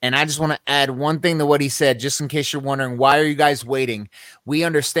 And I just want to add one thing to what he said, just in case you're wondering, why are you guys waiting? We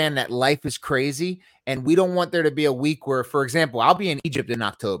understand that life is crazy, and we don't want there to be a week where, for example, I'll be in Egypt in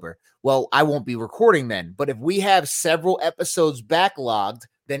October. Well, I won't be recording then. But if we have several episodes backlogged,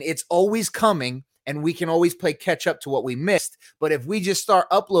 then it's always coming, and we can always play catch up to what we missed. But if we just start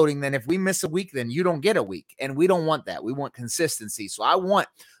uploading, then if we miss a week, then you don't get a week. And we don't want that. We want consistency. So I want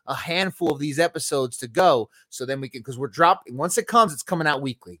a handful of these episodes to go, so then we can, because we're dropping, once it comes, it's coming out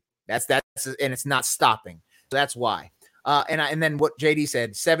weekly. That's and it's not stopping. So that's why. And then what JD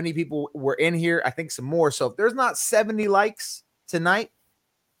said, 70 people were in here. I think some more. So if there's not 70 likes tonight,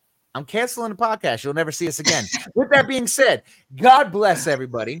 I'm canceling the podcast. You'll never see us again. With that being said, God bless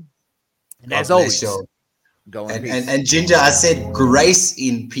everybody. And as always, go in peace. And Ginger, I said grace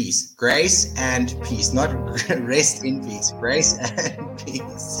in peace. Grace and peace, not rest in peace. Grace and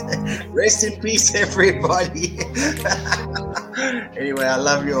peace. Rest in peace, everybody. Anyway, I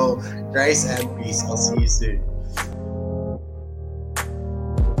love you all. Grace and peace. I'll see you soon.